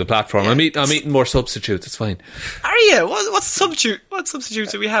isn't the platform. I'm eating more substitutes. It's fine. Are you? What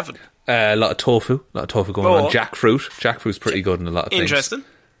substitutes are we having? A lot of tofu going on. Jackfruit. Jackfruit's pretty good in a lot of things. Interesting.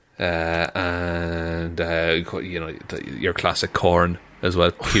 And your classic corn as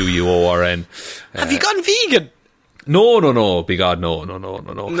well. QUORN. Have you gone vegan? No, be God, no.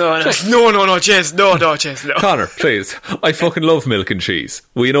 No, Jess, no. Connor, please. I fucking love milk and cheese.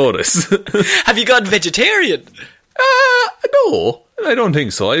 We know this. Have you gone vegetarian? No, I don't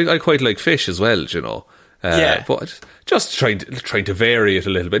think so. I quite like fish as well, you know. Yeah. But just trying to vary it a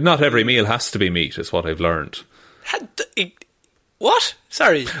little bit. Not every meal has to be meat, is what I've learned. What?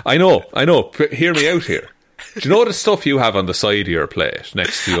 Sorry. I know. Hear me out here. Do you know the stuff you have on the side of your plate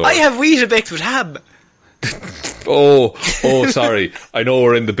next to your... I have Weetabix with ham. Oh, sorry. I know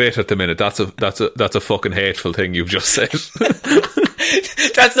we're in the bit at the minute. That's a fucking hateful thing you've just said.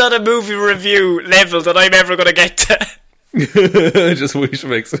 That's not a movie review level that I'm ever going to get to. I just wish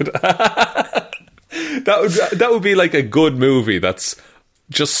makes it. That would be like a good movie that's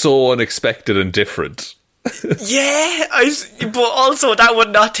just so unexpected and different. Yeah, but also that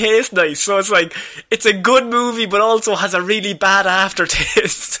would not taste nice. So it's like, it's a good movie but also has a really bad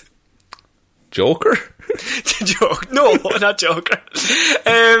aftertaste. Joker? No, not Joker.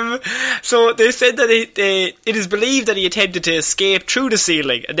 So they said that it is believed that he attempted to escape through the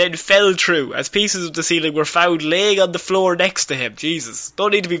ceiling and then fell through as pieces of the ceiling were found laying on the floor next to him. Jesus,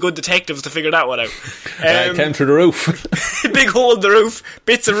 don't need to be good detectives to figure that one out. Came through the roof. Big hole in the roof,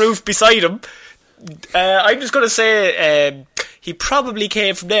 bits of roof beside him. I'm just going to say he probably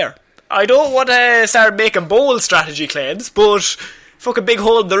came from there. I don't want to start making bold strategy claims, but fucking big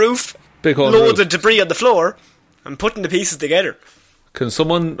hole in the roof, loads of debris on the floor, and putting the pieces together. Can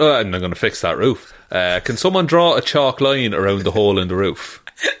someone... I'm not going to fix that roof. Can someone draw a chalk line around the hole in the roof?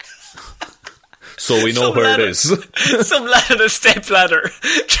 So we know where it is. Some lad on a step ladder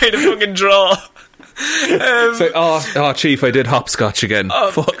trying to fucking draw. It's like, Chief, I did hopscotch again.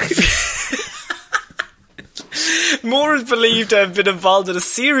 Fuck. Moore is believed to have been involved in a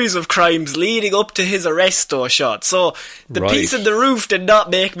series of crimes leading up to his arrest, though, Sean. So the piece in the roof did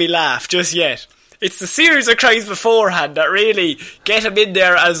not make me laugh just yet. It's the series of crimes beforehand that really get him in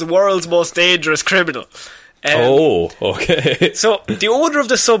there as the world's most dangerous criminal. Okay. So, the owner of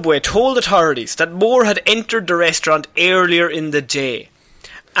the Subway told authorities that Moore had entered the restaurant earlier in the day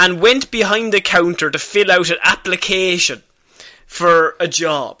and went behind the counter to fill out an application for a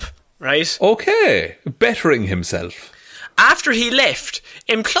job, right? Okay. Bettering himself. After he left,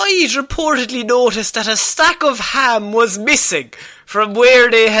 employees reportedly noticed that a stack of ham was missing from where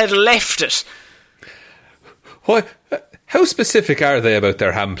they had left it. What? How specific are they about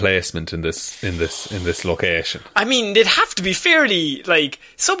their ham placement in this location? I mean, they'd have to be fairly, like,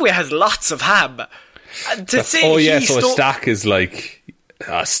 Subway has lots of ham. So a stack is like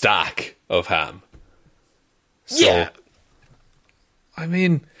a stack of ham. So, yeah. I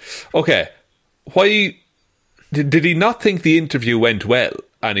mean, okay, why did he not think the interview went well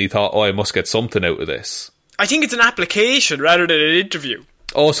and he thought, I must get something out of this? I think it's an application rather than an interview.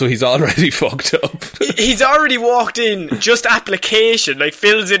 Oh, so he's already fucked up. He's already walked in, just application, like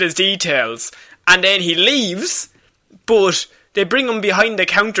fills in his details, and then he leaves, but they bring him behind the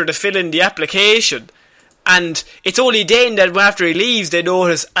counter to fill in the application, and it's only then that after he leaves they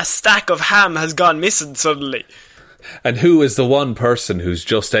notice a stack of ham has gone missing suddenly. And who is the one person who's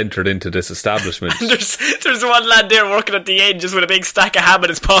just entered into this establishment? There's one lad there working at the end just with a big stack of ham in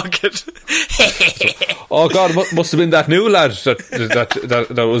his pocket. Oh God, must have been that new lad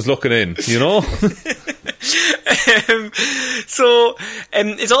that was looking in, you know?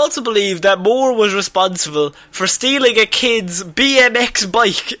 It's also believed that Moore was responsible for stealing a kid's BMX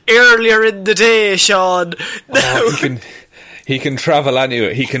bike earlier in the day, Sean. He can travel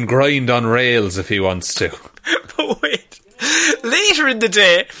anyway. He can grind on rails if he wants to. But wait. Later in the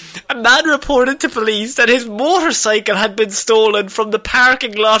day, a man reported to police that his motorcycle had been stolen from the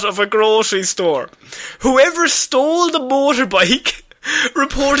parking lot of a grocery store. Whoever stole the motorbike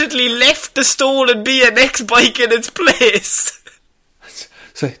reportedly left the stolen BMX bike in its place.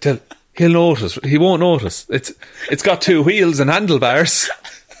 So he'll notice. He won't notice. It's got two wheels and handlebars.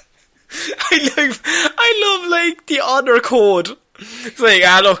 I love like the honour code. It's like,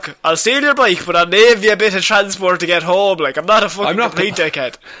 look, I'll steal your bike, but I'll leave you a bit of transport to get home. Like, I'm not a fucking complete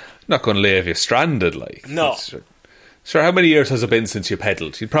dickhead. I'm not going to leave you stranded, like. No. Sure, how many years has it been since you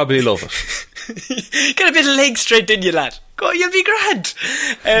pedalled? You'd probably love it. Get a bit of leg strength in you, lad. Go, you'll be grand.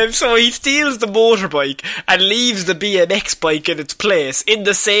 So he steals the motorbike and leaves the BMX bike in its place in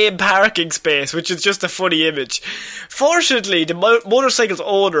the same parking space, which is just a funny image. Fortunately, the motorcycle's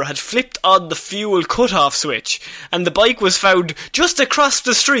owner had flipped on the fuel cut-off switch, and the bike was found just across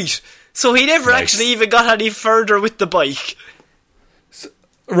the street. So he never actually even got any further with the bike.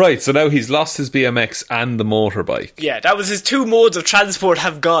 Right, so now he's lost his BMX and the motorbike. Yeah, that was his two modes of transport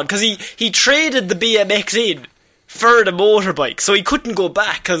have gone, because he traded the BMX in for the motorbike, so he couldn't go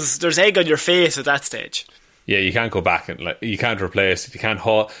back because there's egg on your face at that stage. Yeah, you can't go back and you can't replace it. You can't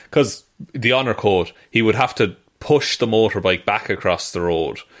haul, because the honour code, he would have to push the motorbike back across the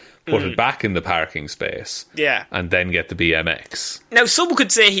road, put it back in the parking space, and then get the BMX. Now, someone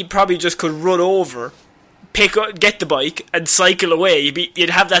could say he probably just could run over, get the bike and cycle away. You'd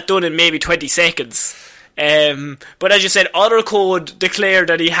have that done in maybe 20 seconds. But as you said, Honour Code declared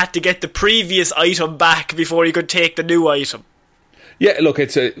that he had to get the previous item back before he could take the new item. Yeah, look,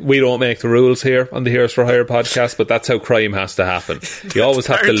 we don't make the rules here on the Heroes for Hire podcast, but that's how crime has to happen. You always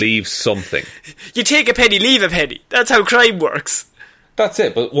have to leave something. You take a penny, leave a penny. That's how crime works. That's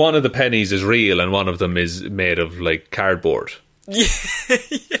it, but one of the pennies is real and one of them is made of, like, cardboard. Yeah.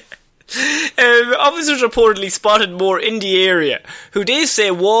 Officers reportedly spotted Moore in the area, who they say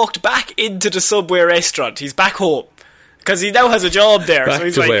walked back into the Subway restaurant. He's back home because he now has a job there. Back so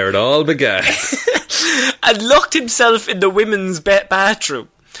he's to where it all began. And locked himself in the women's bathroom.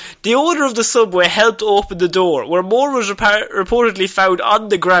 The owner of the Subway helped open the door, where Moore was reportedly found on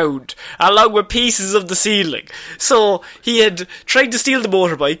the ground, along with pieces of the ceiling. So he had tried to steal the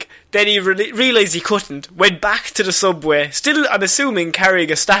motorbike, then he realised he couldn't, went back to the Subway, still, I'm assuming,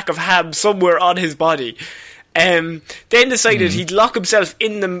 carrying a stack of ham somewhere on his body, Then decided he'd lock himself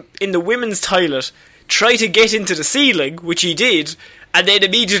in the women's toilet, try to get into the ceiling, which he did, and then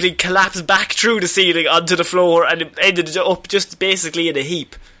immediately collapsed back through the ceiling onto the floor and ended up just basically in a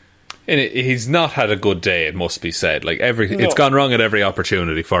heap. And he's not had a good day, it must be said. Like it's gone wrong at every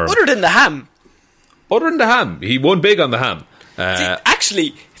opportunity for him. Other than the ham. He won big on the ham.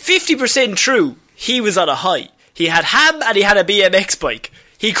 Actually, 50% true, he was on a high. He had ham and he had a BMX bike.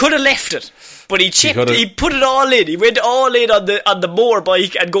 He could have left it, but he put it all in. He went all in on the motor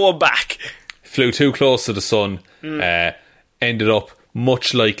bike and going back. Flew too close to the sun, ended up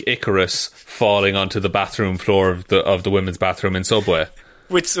much like Icarus falling onto the bathroom floor of the women's bathroom in Subway.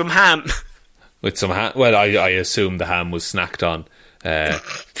 With some ham. Well, I assume the ham was snacked on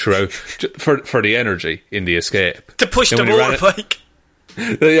throughout for the energy in the escape. To push the motorbike.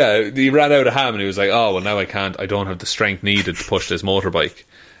 Yeah, he ran out of ham and he was like, oh, well, now I don't have the strength needed to push this motorbike.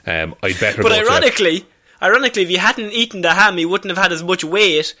 I'd better. But ironically, if he hadn't eaten the ham, he wouldn't have had as much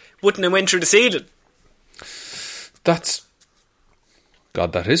weight, wouldn't have went through the ceiling. That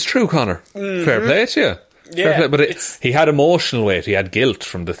is true, Connor. Mm-hmm. Fair play to you. Yeah, but he had emotional weight. He had guilt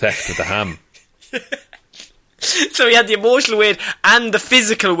from the theft of the ham. So he had the emotional weight and the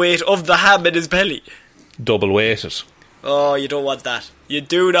physical weight of the ham in his belly. Double weighted. Oh, you don't want that. You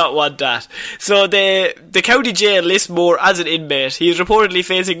do not want that. So the county jail lists Moore as an inmate. He is reportedly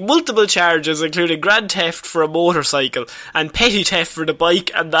facing multiple charges, including grand theft for a motorcycle and petty theft for the bike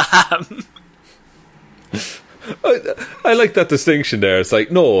and the ham. I like that distinction there. It's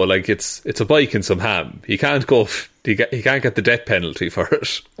like, no, like it's a bike and some ham. He can't get the death penalty for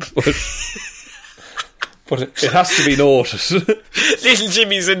it. But it has to be noted. Little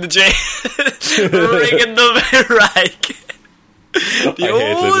Jimmy's in the jail, ringing the rag. The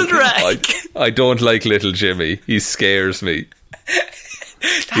old rag. I don't like little Jimmy. He scares me.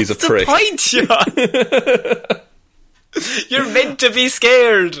 He's a prick. That's the point, Sean. You're meant to be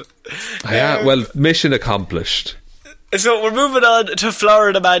scared. Yeah, well, mission accomplished. So we're moving on to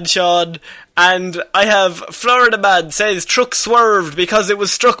Florida Man, Sean, and I have Florida Man says truck swerved because it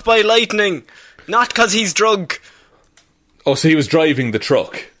was struck by lightning, not because he's drunk. Oh, so he was driving the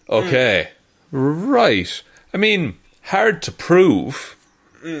truck. Okay. Right. I mean, hard to prove.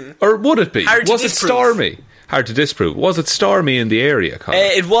 Or would it be? Was it stormy? Hard to disprove. Was it stormy in the area, Connor?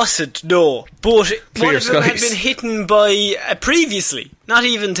 It wasn't, no. But Clear one of them had skies. been hidden by previously. Not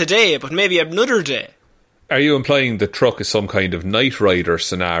even today, but maybe another day. Are you implying the truck is some kind of Knight Rider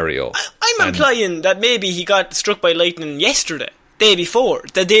scenario? I'm implying that maybe he got struck by lightning yesterday.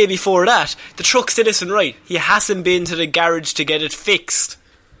 The day before that. The truck still isn't right. He hasn't been to the garage to get it fixed.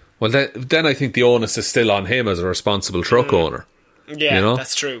 Well, then I think the onus is still on him as a responsible truck owner. Yeah, you know?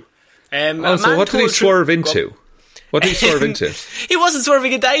 That's true. Also, what did he swerve into? What did he swerve into? He wasn't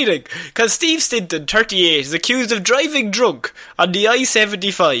swerving into anything, because Steve Stinton, 38, is accused of driving drunk on the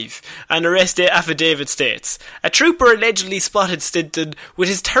I-75, an arrest affidavit states. A trooper allegedly spotted Stinton with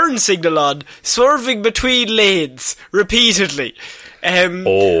his turn signal on, swerving between lanes, repeatedly. When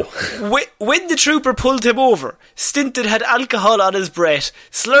the trooper pulled him over, Stinton had alcohol on his breath,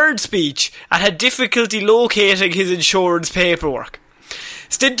 slurred speech, and had difficulty locating his insurance paperwork.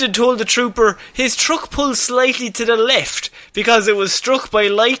 Stinton told the trooper his truck pulled slightly to the left because it was struck by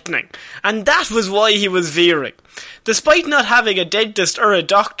lightning, and that was why he was veering. Despite not having a dentist or a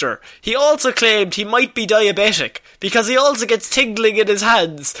doctor, he also claimed he might be diabetic because he also gets tingling in his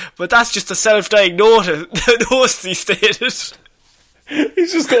hands, but that's just a self-diagnosis, he stated.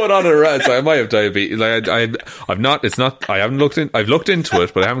 He's just going on a rant. I might have diabetes. Like, I've not. It's not. I haven't looked in. I've looked into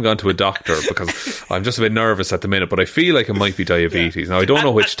it, but I haven't gone to a doctor because I'm just a bit nervous at the minute. But I feel like it might be diabetes. Now I don't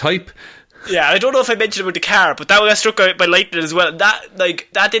know which type. Yeah, I don't know if I mentioned about the car, but that got struck by lightning as well. That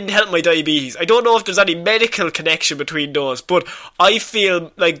didn't help my diabetes. I don't know if there's any medical connection between those, but I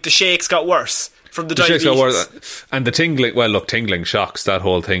feel like the shakes got worse from the diabetes. Shakes got worse. And the tingling, well, look, tingling shocks, that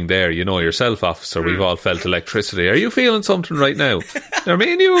whole thing there, you know yourself, officer, we've all felt electricity. Are you feeling something right now? Are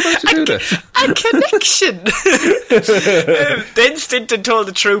me and you about to do this? A connection! Then Stinton told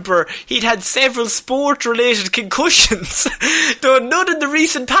the trooper he'd had several sport-related concussions, though none in the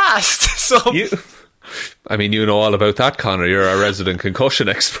recent past. So... you know all about that, Connor. You're a resident concussion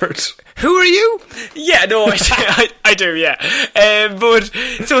expert. Who are you? Yeah, no, I do, yeah. But,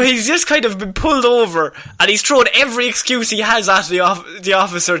 so he's just kind of been pulled over, and he's thrown every excuse he has at the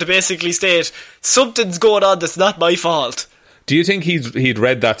officer to basically state, something's going on that's not my fault. Do you think he'd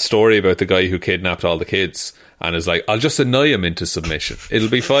read that story about the guy who kidnapped all the kids, and is like, I'll just annoy him into submission. It'll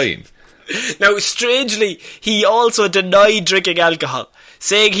be fine. Now, strangely, he also denied drinking alcohol,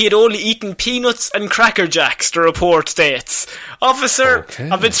 saying he had only eaten peanuts and Cracker Jacks, the report states. Officer, Okay.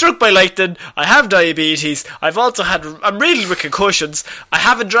 I've been struck by lightning, I have diabetes, I'm riddled with concussions, I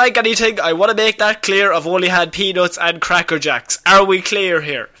haven't drank anything, I want to make that clear, I've only had peanuts and Cracker Jacks. Are we clear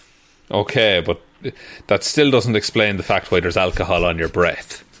here? Okay, but that still doesn't explain the fact why there's alcohol on your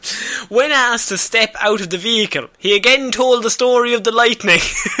breath. When asked to step out of the vehicle, he again told the story of the lightning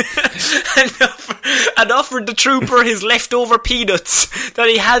and offered the trooper his leftover peanuts that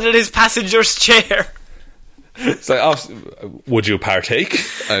he had in his passenger's chair. So, would you partake?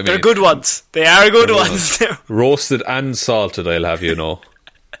 I mean, They're good ones. They are good ones. roasted and salted, I'll have you know.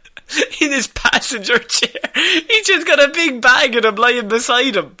 In his passenger chair. He's just got a big bag of them lying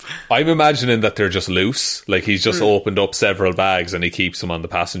beside him. I'm imagining that they're just loose. Like, he's just opened up several bags and he keeps them on the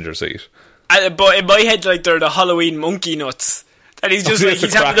passenger seat. But in my head, like, they're the Halloween monkey nuts. And he's just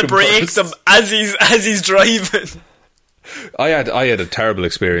he's having to break them as he's driving. I had a terrible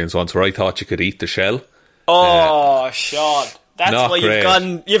experience once where I thought you could eat the shell. Oh, Sean. That's Not why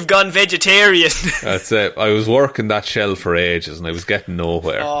great. you've gone vegetarian. That's it. I was working that shell for ages and I was getting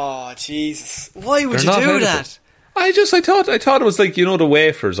nowhere. Oh, Jesus. Why would They're you not do edible. that? I thought it was like, you know, the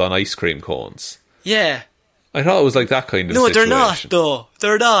wafers on ice cream cones. Yeah. I thought it was like that kind of No, situation. they're not, though.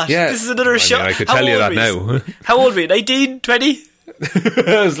 They're not. Yeah. This is another show. I could tell you that now. How old were you? 19? 20?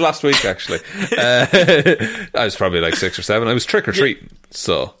 It was last week, actually. I was probably like 6 or 7. I was trick-or-treating,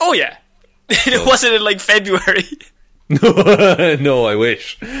 so... Oh, yeah. It wasn't in, like, February. No, I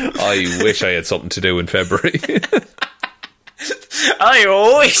wish. I wish I had something to do in February.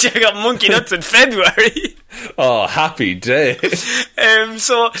 I wish I got monkey nuts in February. Oh, happy day.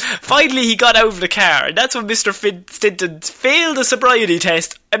 So, finally he got out of the car, and that's when Mr. Stinton failed the sobriety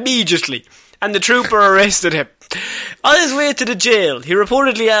test immediately, and the trooper arrested him. On his way to the jail, he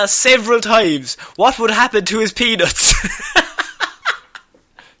reportedly asked several times what would happen to his peanuts.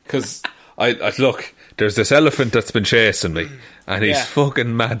 Because, look, there's this elephant that's been chasing me, and he's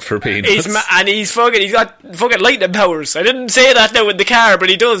fucking mad for peanuts. He's got fucking lightning powers. I didn't say that now in the car, but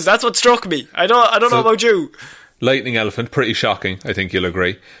he does. That's what struck me. I don't know about you. Lightning elephant, pretty shocking, I think you'll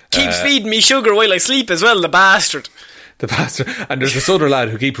agree. Keeps feeding me sugar while I sleep as well, the bastard. The bastard. And there's this other lad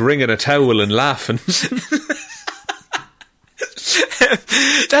who keeps wringing a towel and laughing.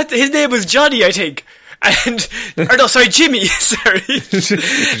 His name was Johnny, I think. Jimmy, sorry.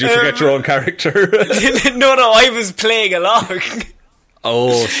 Did you forget your own character? No, I was playing along.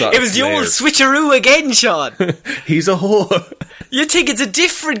 Oh, sorry. It was the old switcheroo again, Sean. He's a whore. You think it's a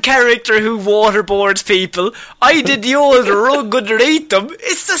different character who waterboards people. I did the old rug underneath them.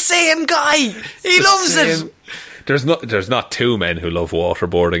 It's the same guy. He loves it. There's not two men who love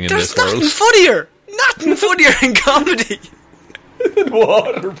waterboarding in this world. Nothing funnier in comedy.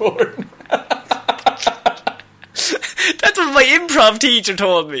 Waterboarding. That's what my improv teacher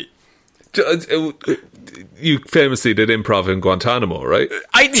told me. You famously did improv in Guantanamo, right?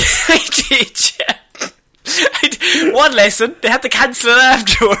 I did, yeah. One lesson, they had to cancel it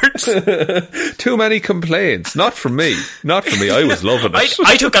afterwards. Too many complaints. Not from me. I was loving it.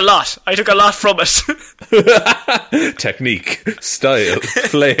 I took a lot from it. Technique, style,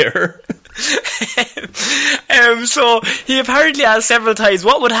 flair. So he apparently asked several times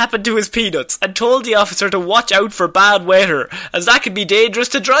what would happen to his peanuts and told the officer to watch out for bad weather, as that could be dangerous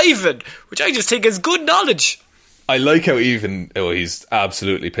to drive in, which I just think is good knowledge. I like how he's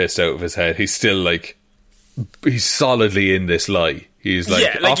absolutely pissed out of his head. He's still like, he's solidly in this lie. He's like,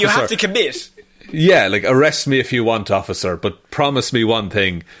 yeah, like, you have to commit. Yeah, like, arrest me if you want, officer, but promise me one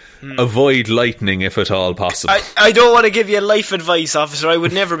thing. Avoid lightning if at all possible. I don't want to give you life advice, officer. I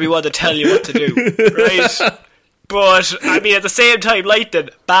would never be one to tell you what to do, right? But, I mean, at the same time, lightning,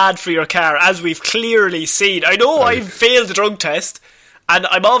 bad for your car, as we've clearly seen. I know I've failed the drug test, and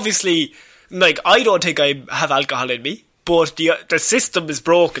I'm obviously, like, I don't think I have alcohol in me, but the system is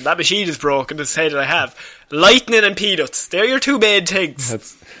broken, that machine is broken, the head that I have. Lightning and peanuts, they're your two main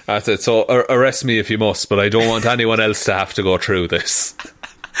things. That's it. So, arrest me if you must, but I don't want anyone else to have to go through this.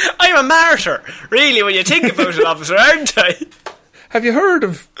 I'm a martyr, really, when you think about it, officer, aren't I? Have you heard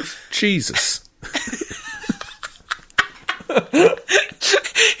of Jesus?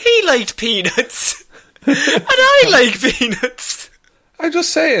 He liked peanuts. And I like peanuts. I'm just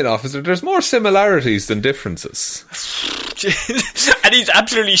saying, officer, there's more similarities than differences. And he's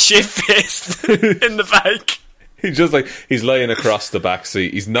absolutely shit-faced in the back. He's lying across the back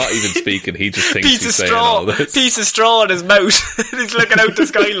seat. He's not even speaking. He just thinks he's saying all this. Piece of straw in his mouth. He's looking out the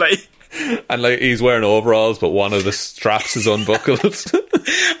skylight. And like, he's wearing overalls, but one of the straps is unbuckled. What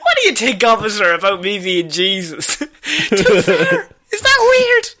do you think, officer, about me being Jesus? Too fair. Is that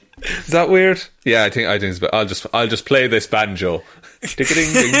weird? Is that weird? Yeah, I think it's. I'll just play this banjo. Ding,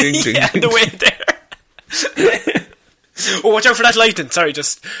 ding, ding, ding, Yeah, ding. the way there. Oh, watch out for that lightning. Sorry,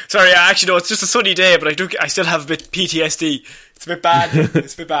 actually, no, it's just a sunny day, but I still have a bit PTSD. It's a bit bad.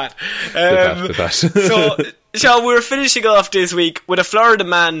 It's a bit bad. Bit bad. So, Sean, we were finishing off this week with a Florida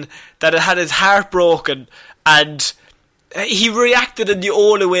man that had his heart broken, and he reacted in the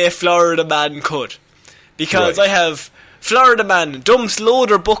only way a Florida man could. Because Right. I have Florida man dumps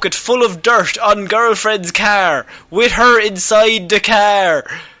loader bucket full of dirt on girlfriend's car with her inside the car.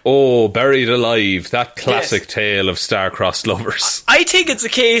 Oh, Buried Alive, that classic Yes. tale of star-crossed lovers. I think it's a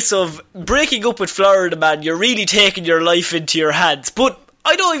case of breaking up with Florida man, you're really taking your life into your hands. But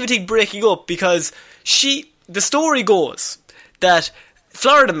I don't even think breaking up, because the story goes that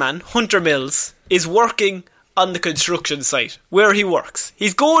Florida man, Hunter Mills, is working on the construction site where he works.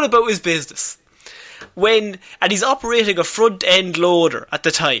 He's going about his business. And he's operating a front end loader at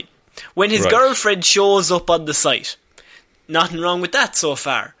the time. When his Right. girlfriend shows up on the site. Nothing wrong with that so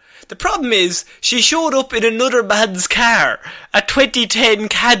far. The problem is, she showed up in another man's car, a 2010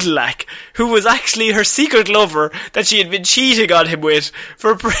 Cadillac, who was actually her secret lover that she had been cheating on him with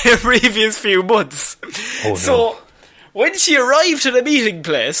for previous few months. Oh, no. So, when she arrived at the meeting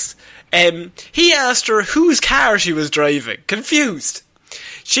place, he asked her whose car she was driving, confused.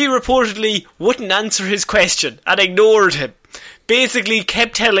 She reportedly wouldn't answer his question and ignored him. Basically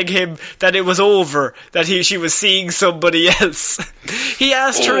kept telling him that it was over, that she was seeing somebody else. He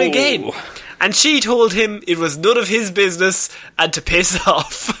asked her again, and she told him it was none of his business and to piss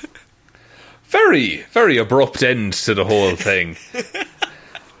off. Very, very abrupt end to the whole thing.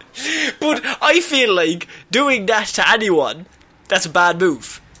 But I feel like doing that to anyone, that's a bad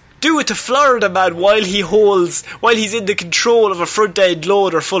move. Do it to Florida man while he's in the control of a front end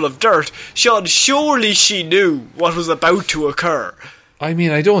loader full of dirt. Sean, surely she knew what was about to occur. I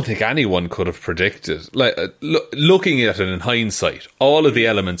mean, I don't think anyone could have predicted. Like, looking at it in hindsight, all of the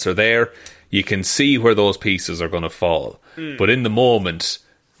elements are there. You can see where those pieces are going to fall. But in the moment,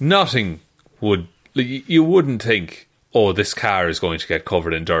 nothing would... You wouldn't think, oh, this car is going to get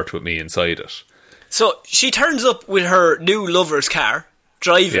covered in dirt with me inside it. So she turns up with her new lover's car,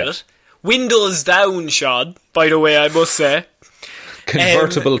 driving it. Windows down, Sean, by the way, I must say.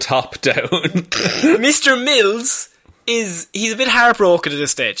 Convertible top down. Mr. Mills he's a bit heartbroken at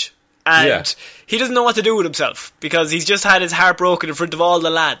this stage. And he doesn't know what to do with himself, because he's just had his heart broken in front of all the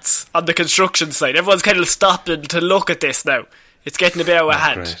lads on the construction site. Everyone's kind of stopping to look at this now. It's getting a bit out of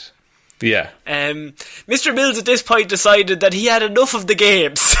hand. Great. Yeah. Mr. Mills at this point decided that he had enough of the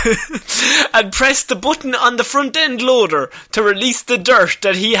games and pressed the button on the front end loader to release the dirt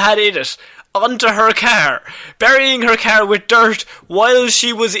that he had in it onto her car, burying her car with dirt while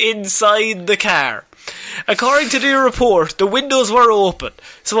she was inside the car. According to the report, the windows were open,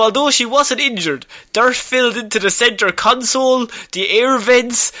 so although she wasn't injured, dirt filled into the centre console, the air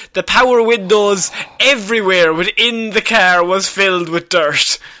vents, the power windows, everywhere within the car was filled with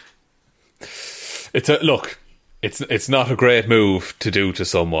dirt. It's not a great move to do to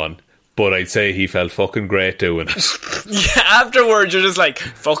someone, but I'd say he felt fucking great doing it. Yeah, afterwards you're just like,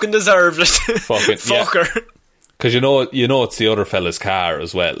 fucking deserved it. Fucking, Fuck her. Because you know it's the other fella's car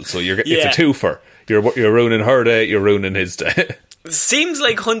as well, so it's Yeah. a twofer. You're ruining her day, you're ruining his day. Seems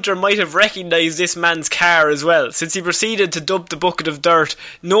like Hunter might have recognised this man's car as well, since he proceeded to dump the bucket of dirt,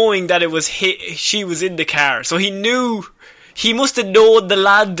 knowing that it was she was in the car. So he must have known the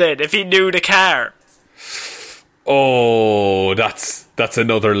lad then, if he knew the car. Oh, that's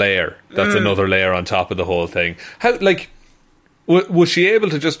another layer. That's another layer on top of the whole thing. How, like, was she able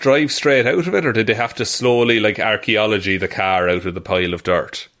to just drive straight out of it, or did they have to slowly, like, archaeology the car out of the pile of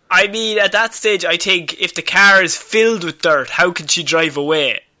dirt? I mean, at that stage, I think if the car is filled with dirt, how can she drive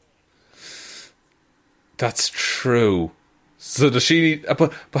away? That's true. So does she...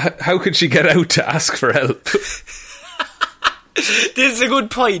 But how could she get out to ask for help? This is a good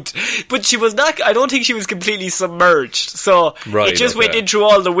point. But she was not... I don't think she was completely submerged. So Right, it just went okay. in through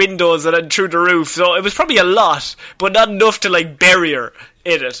all the windows and then through the roof. So it was probably a lot, but not enough to, like, bury her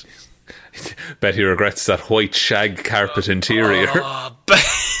in it. Bet he regrets that white shag carpet interior. But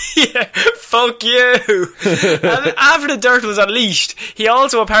yeah, fuck you. And after the dirt was unleashed, he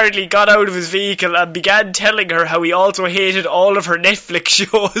also apparently got out of his vehicle and began telling her how he also hated all of her Netflix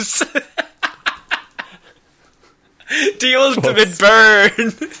shows. The ultimate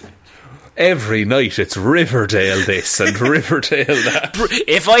burn. Every night it's Riverdale this and Riverdale that.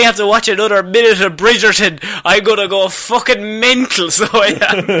 If I have to watch another minute of Bridgerton, I'm gonna go fucking mental, so I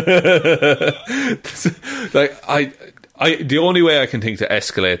am. Like, the only way I can think to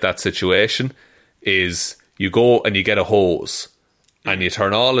escalate that situation is you go and you get a hose and you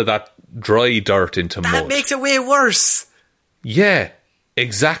turn all of that dry dirt into mud. That makes it way worse. Yeah,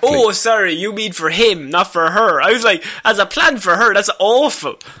 exactly. Oh, sorry, you mean for him, not for her. I was like, as a plan for her, that's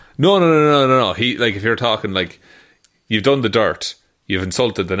awful. No. He, like, if you're talking, like, you've done the dirt, you've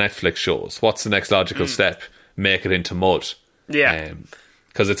insulted the Netflix shows, what's the next logical step? Make it into mud. Yeah.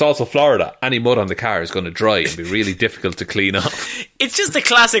 Because it's also Florida. Any mud on the car is going to dry and be really difficult to clean off. It's just the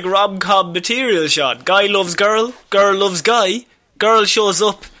classic rom-com material, Sean. Guy loves girl, girl loves guy, girl shows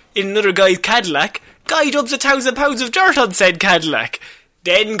up in another guy's Cadillac, guy dumps 1,000 pounds of dirt on said Cadillac,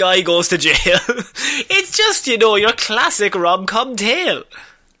 then guy goes to jail. It's just, your classic rom-com tale.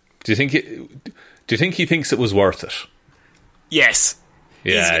 Do you think he thinks it was worth it? Yes.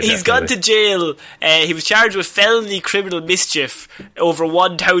 Yeah, he's gone to jail. He was charged with felony criminal mischief over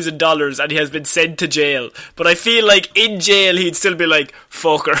 $1,000 and he has been sent to jail. But I feel like in jail he'd still be like,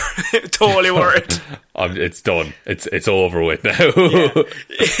 fucker, totally worth it. It's done. It's over with now. Yeah.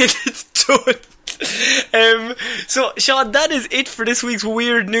 It's done. So, Sean, that is it for this week's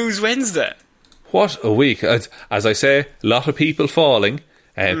Weird News Wednesday. What a week. As I say, a lot of people falling.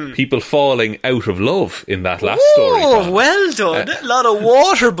 People falling out of love in that last story. Oh, well done. A lot of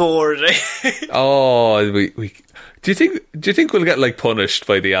waterboarding. Do you think we'll get like punished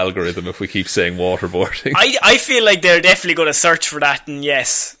by the algorithm if we keep saying waterboarding? I feel like they're definitely going to search for that, and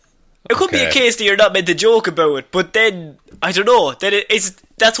yes. It could be a case that you're not meant to joke about it, but then, I don't know,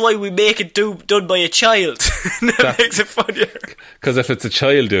 that's why we make it done by a child. that makes it funnier. Because if it's a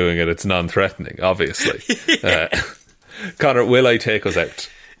child doing it, it's non-threatening, obviously. Connor, will I take us out?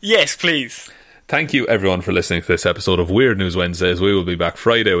 Yes, please. Thank you everyone for listening to this episode of Weird News Wednesdays. We will be back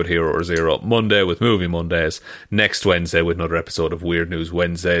Friday with Hero or Zero, Monday with Movie Mondays, next Wednesday with another episode of Weird News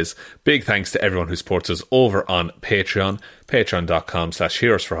Wednesdays. Big thanks to everyone who supports us over on Patreon,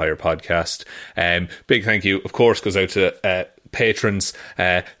 patreon.com/Heroes for Hire podcast. Big thank you, of course, goes out to patrons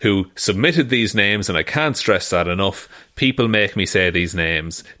who submitted these names, and I can't stress that enough. People make me say these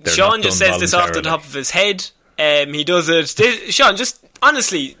names. They're Sean just says this off the top of his head. He does it. Sean, just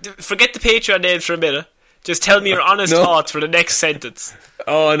honestly, forget the Patreon names for a minute. Just tell me your honest thoughts for the next sentence.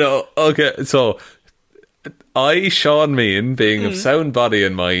 Oh, no. Okay, so I, Sean Meehan, being of sound body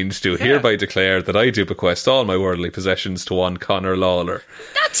and mind, do hereby declare that I do bequest all my worldly possessions to one Conor Lawler.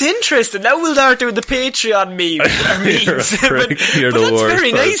 That's interesting. Now we'll start doing the Patreon memes. You're the that's worst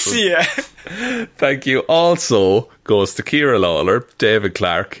very person. nice of you. Thank you. Also goes to Ciara Lawler, David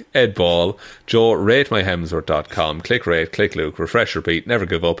Clark, Ed Ball, Joe, ratemyhemsworth.com, click rate, click Luke, refresh, repeat, never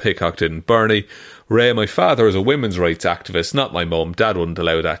give up, Hickok didn't, Bernie, Ray, my father is a women's rights activist, not my mum, dad wouldn't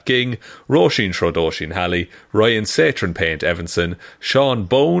allow that, Ging, Roisin Shrodoshin Halley, Ryan Satron Paint Evanson, Sean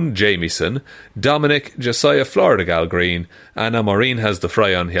Bone Jamieson, Dominic Josiah Florida Gal Green, Anna Maureen has the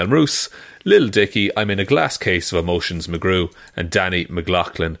fry on Helmroos, Lil Dicky, I'm in a glass case of emotions McGrew, and Danny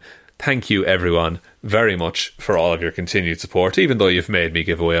McLaughlin. Thank you everyone very much for all of your continued support, even though you've made me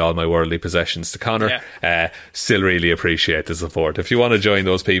give away all my worldly possessions to Connor. Still really appreciate the support. If you want to join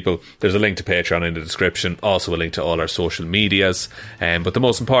those people, there's a link to Patreon in the description, also a link to all our social medias, but the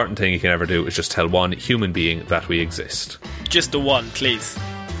most important thing you can ever do is just tell one human being that we exist. Just the one, please.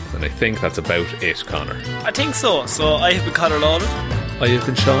 And I think that's about it, Connor. I think so. So I have been Conor Lawler. I have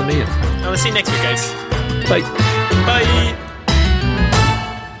been Sean Meehan. And we'll see you next week, guys. Bye. Bye.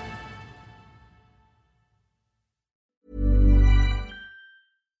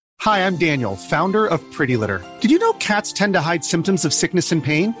 Hi, I'm Daniel, founder of Pretty Litter. Did you know cats tend to hide symptoms of sickness and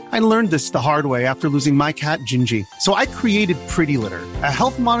pain? I learned this the hard way after losing my cat, Gingy. So I created Pretty Litter, a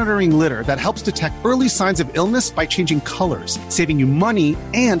health monitoring litter that helps detect early signs of illness by changing colors, saving you money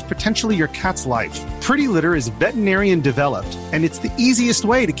and potentially your cat's life. Pretty Litter is veterinarian developed, and it's the easiest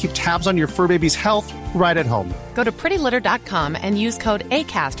way to keep tabs on your fur baby's health right at home. Go to prettylitter.com and use code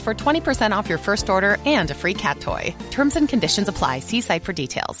ACAST for 20% off your first order and a free cat toy. Terms and conditions apply. See site for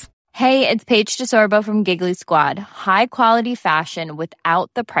details. Hey, it's Paige DeSorbo from Giggly Squad. High quality fashion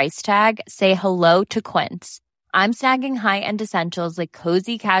without the price tag. Say hello to Quince. I'm snagging high-end essentials like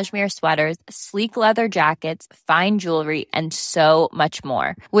cozy cashmere sweaters, sleek leather jackets, fine jewelry, and so much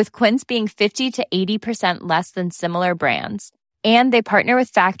more. With Quince being 50 to 80% less than similar brands. And they partner with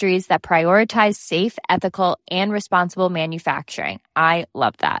factories that prioritize safe, ethical, and responsible manufacturing. I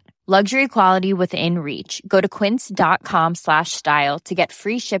love that. Luxury quality within reach. Go to quince.com/style to get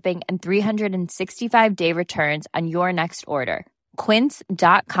free shipping and 365-day returns on your next order.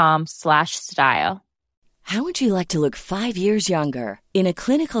 Quince.com/style. How would you like to look 5 years younger? In a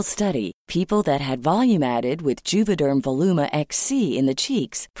clinical study, people that had volume added with Juvederm Voluma XC in the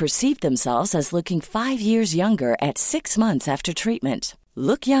cheeks perceived themselves as looking 5 years younger at 6 months after treatment.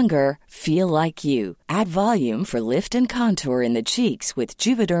 Look younger, feel like you. Add volume for lift and contour in the cheeks with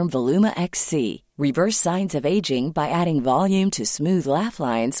Juvederm Voluma XC. Reverse signs of aging by adding volume to smooth laugh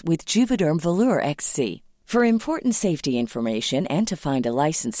lines with Juvederm Volure XC. For important safety information and to find a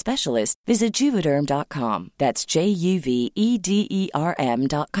licensed specialist, visit Juvederm.com. That's JUVEDERM.com.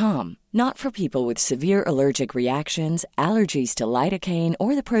 Not for people with severe allergic reactions, allergies to lidocaine,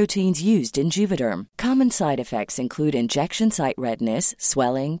 or the proteins used in Juvederm. Common side effects include injection site redness,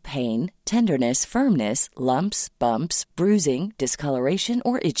 swelling, pain, tenderness, firmness, lumps, bumps, bruising, discoloration,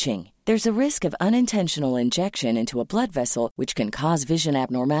 or itching. There's a risk of unintentional injection into a blood vessel, which can cause vision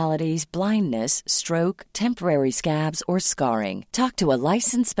abnormalities, blindness, stroke, temporary scabs, or scarring. Talk to a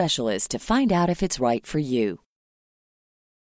licensed specialist to find out if it's right for you.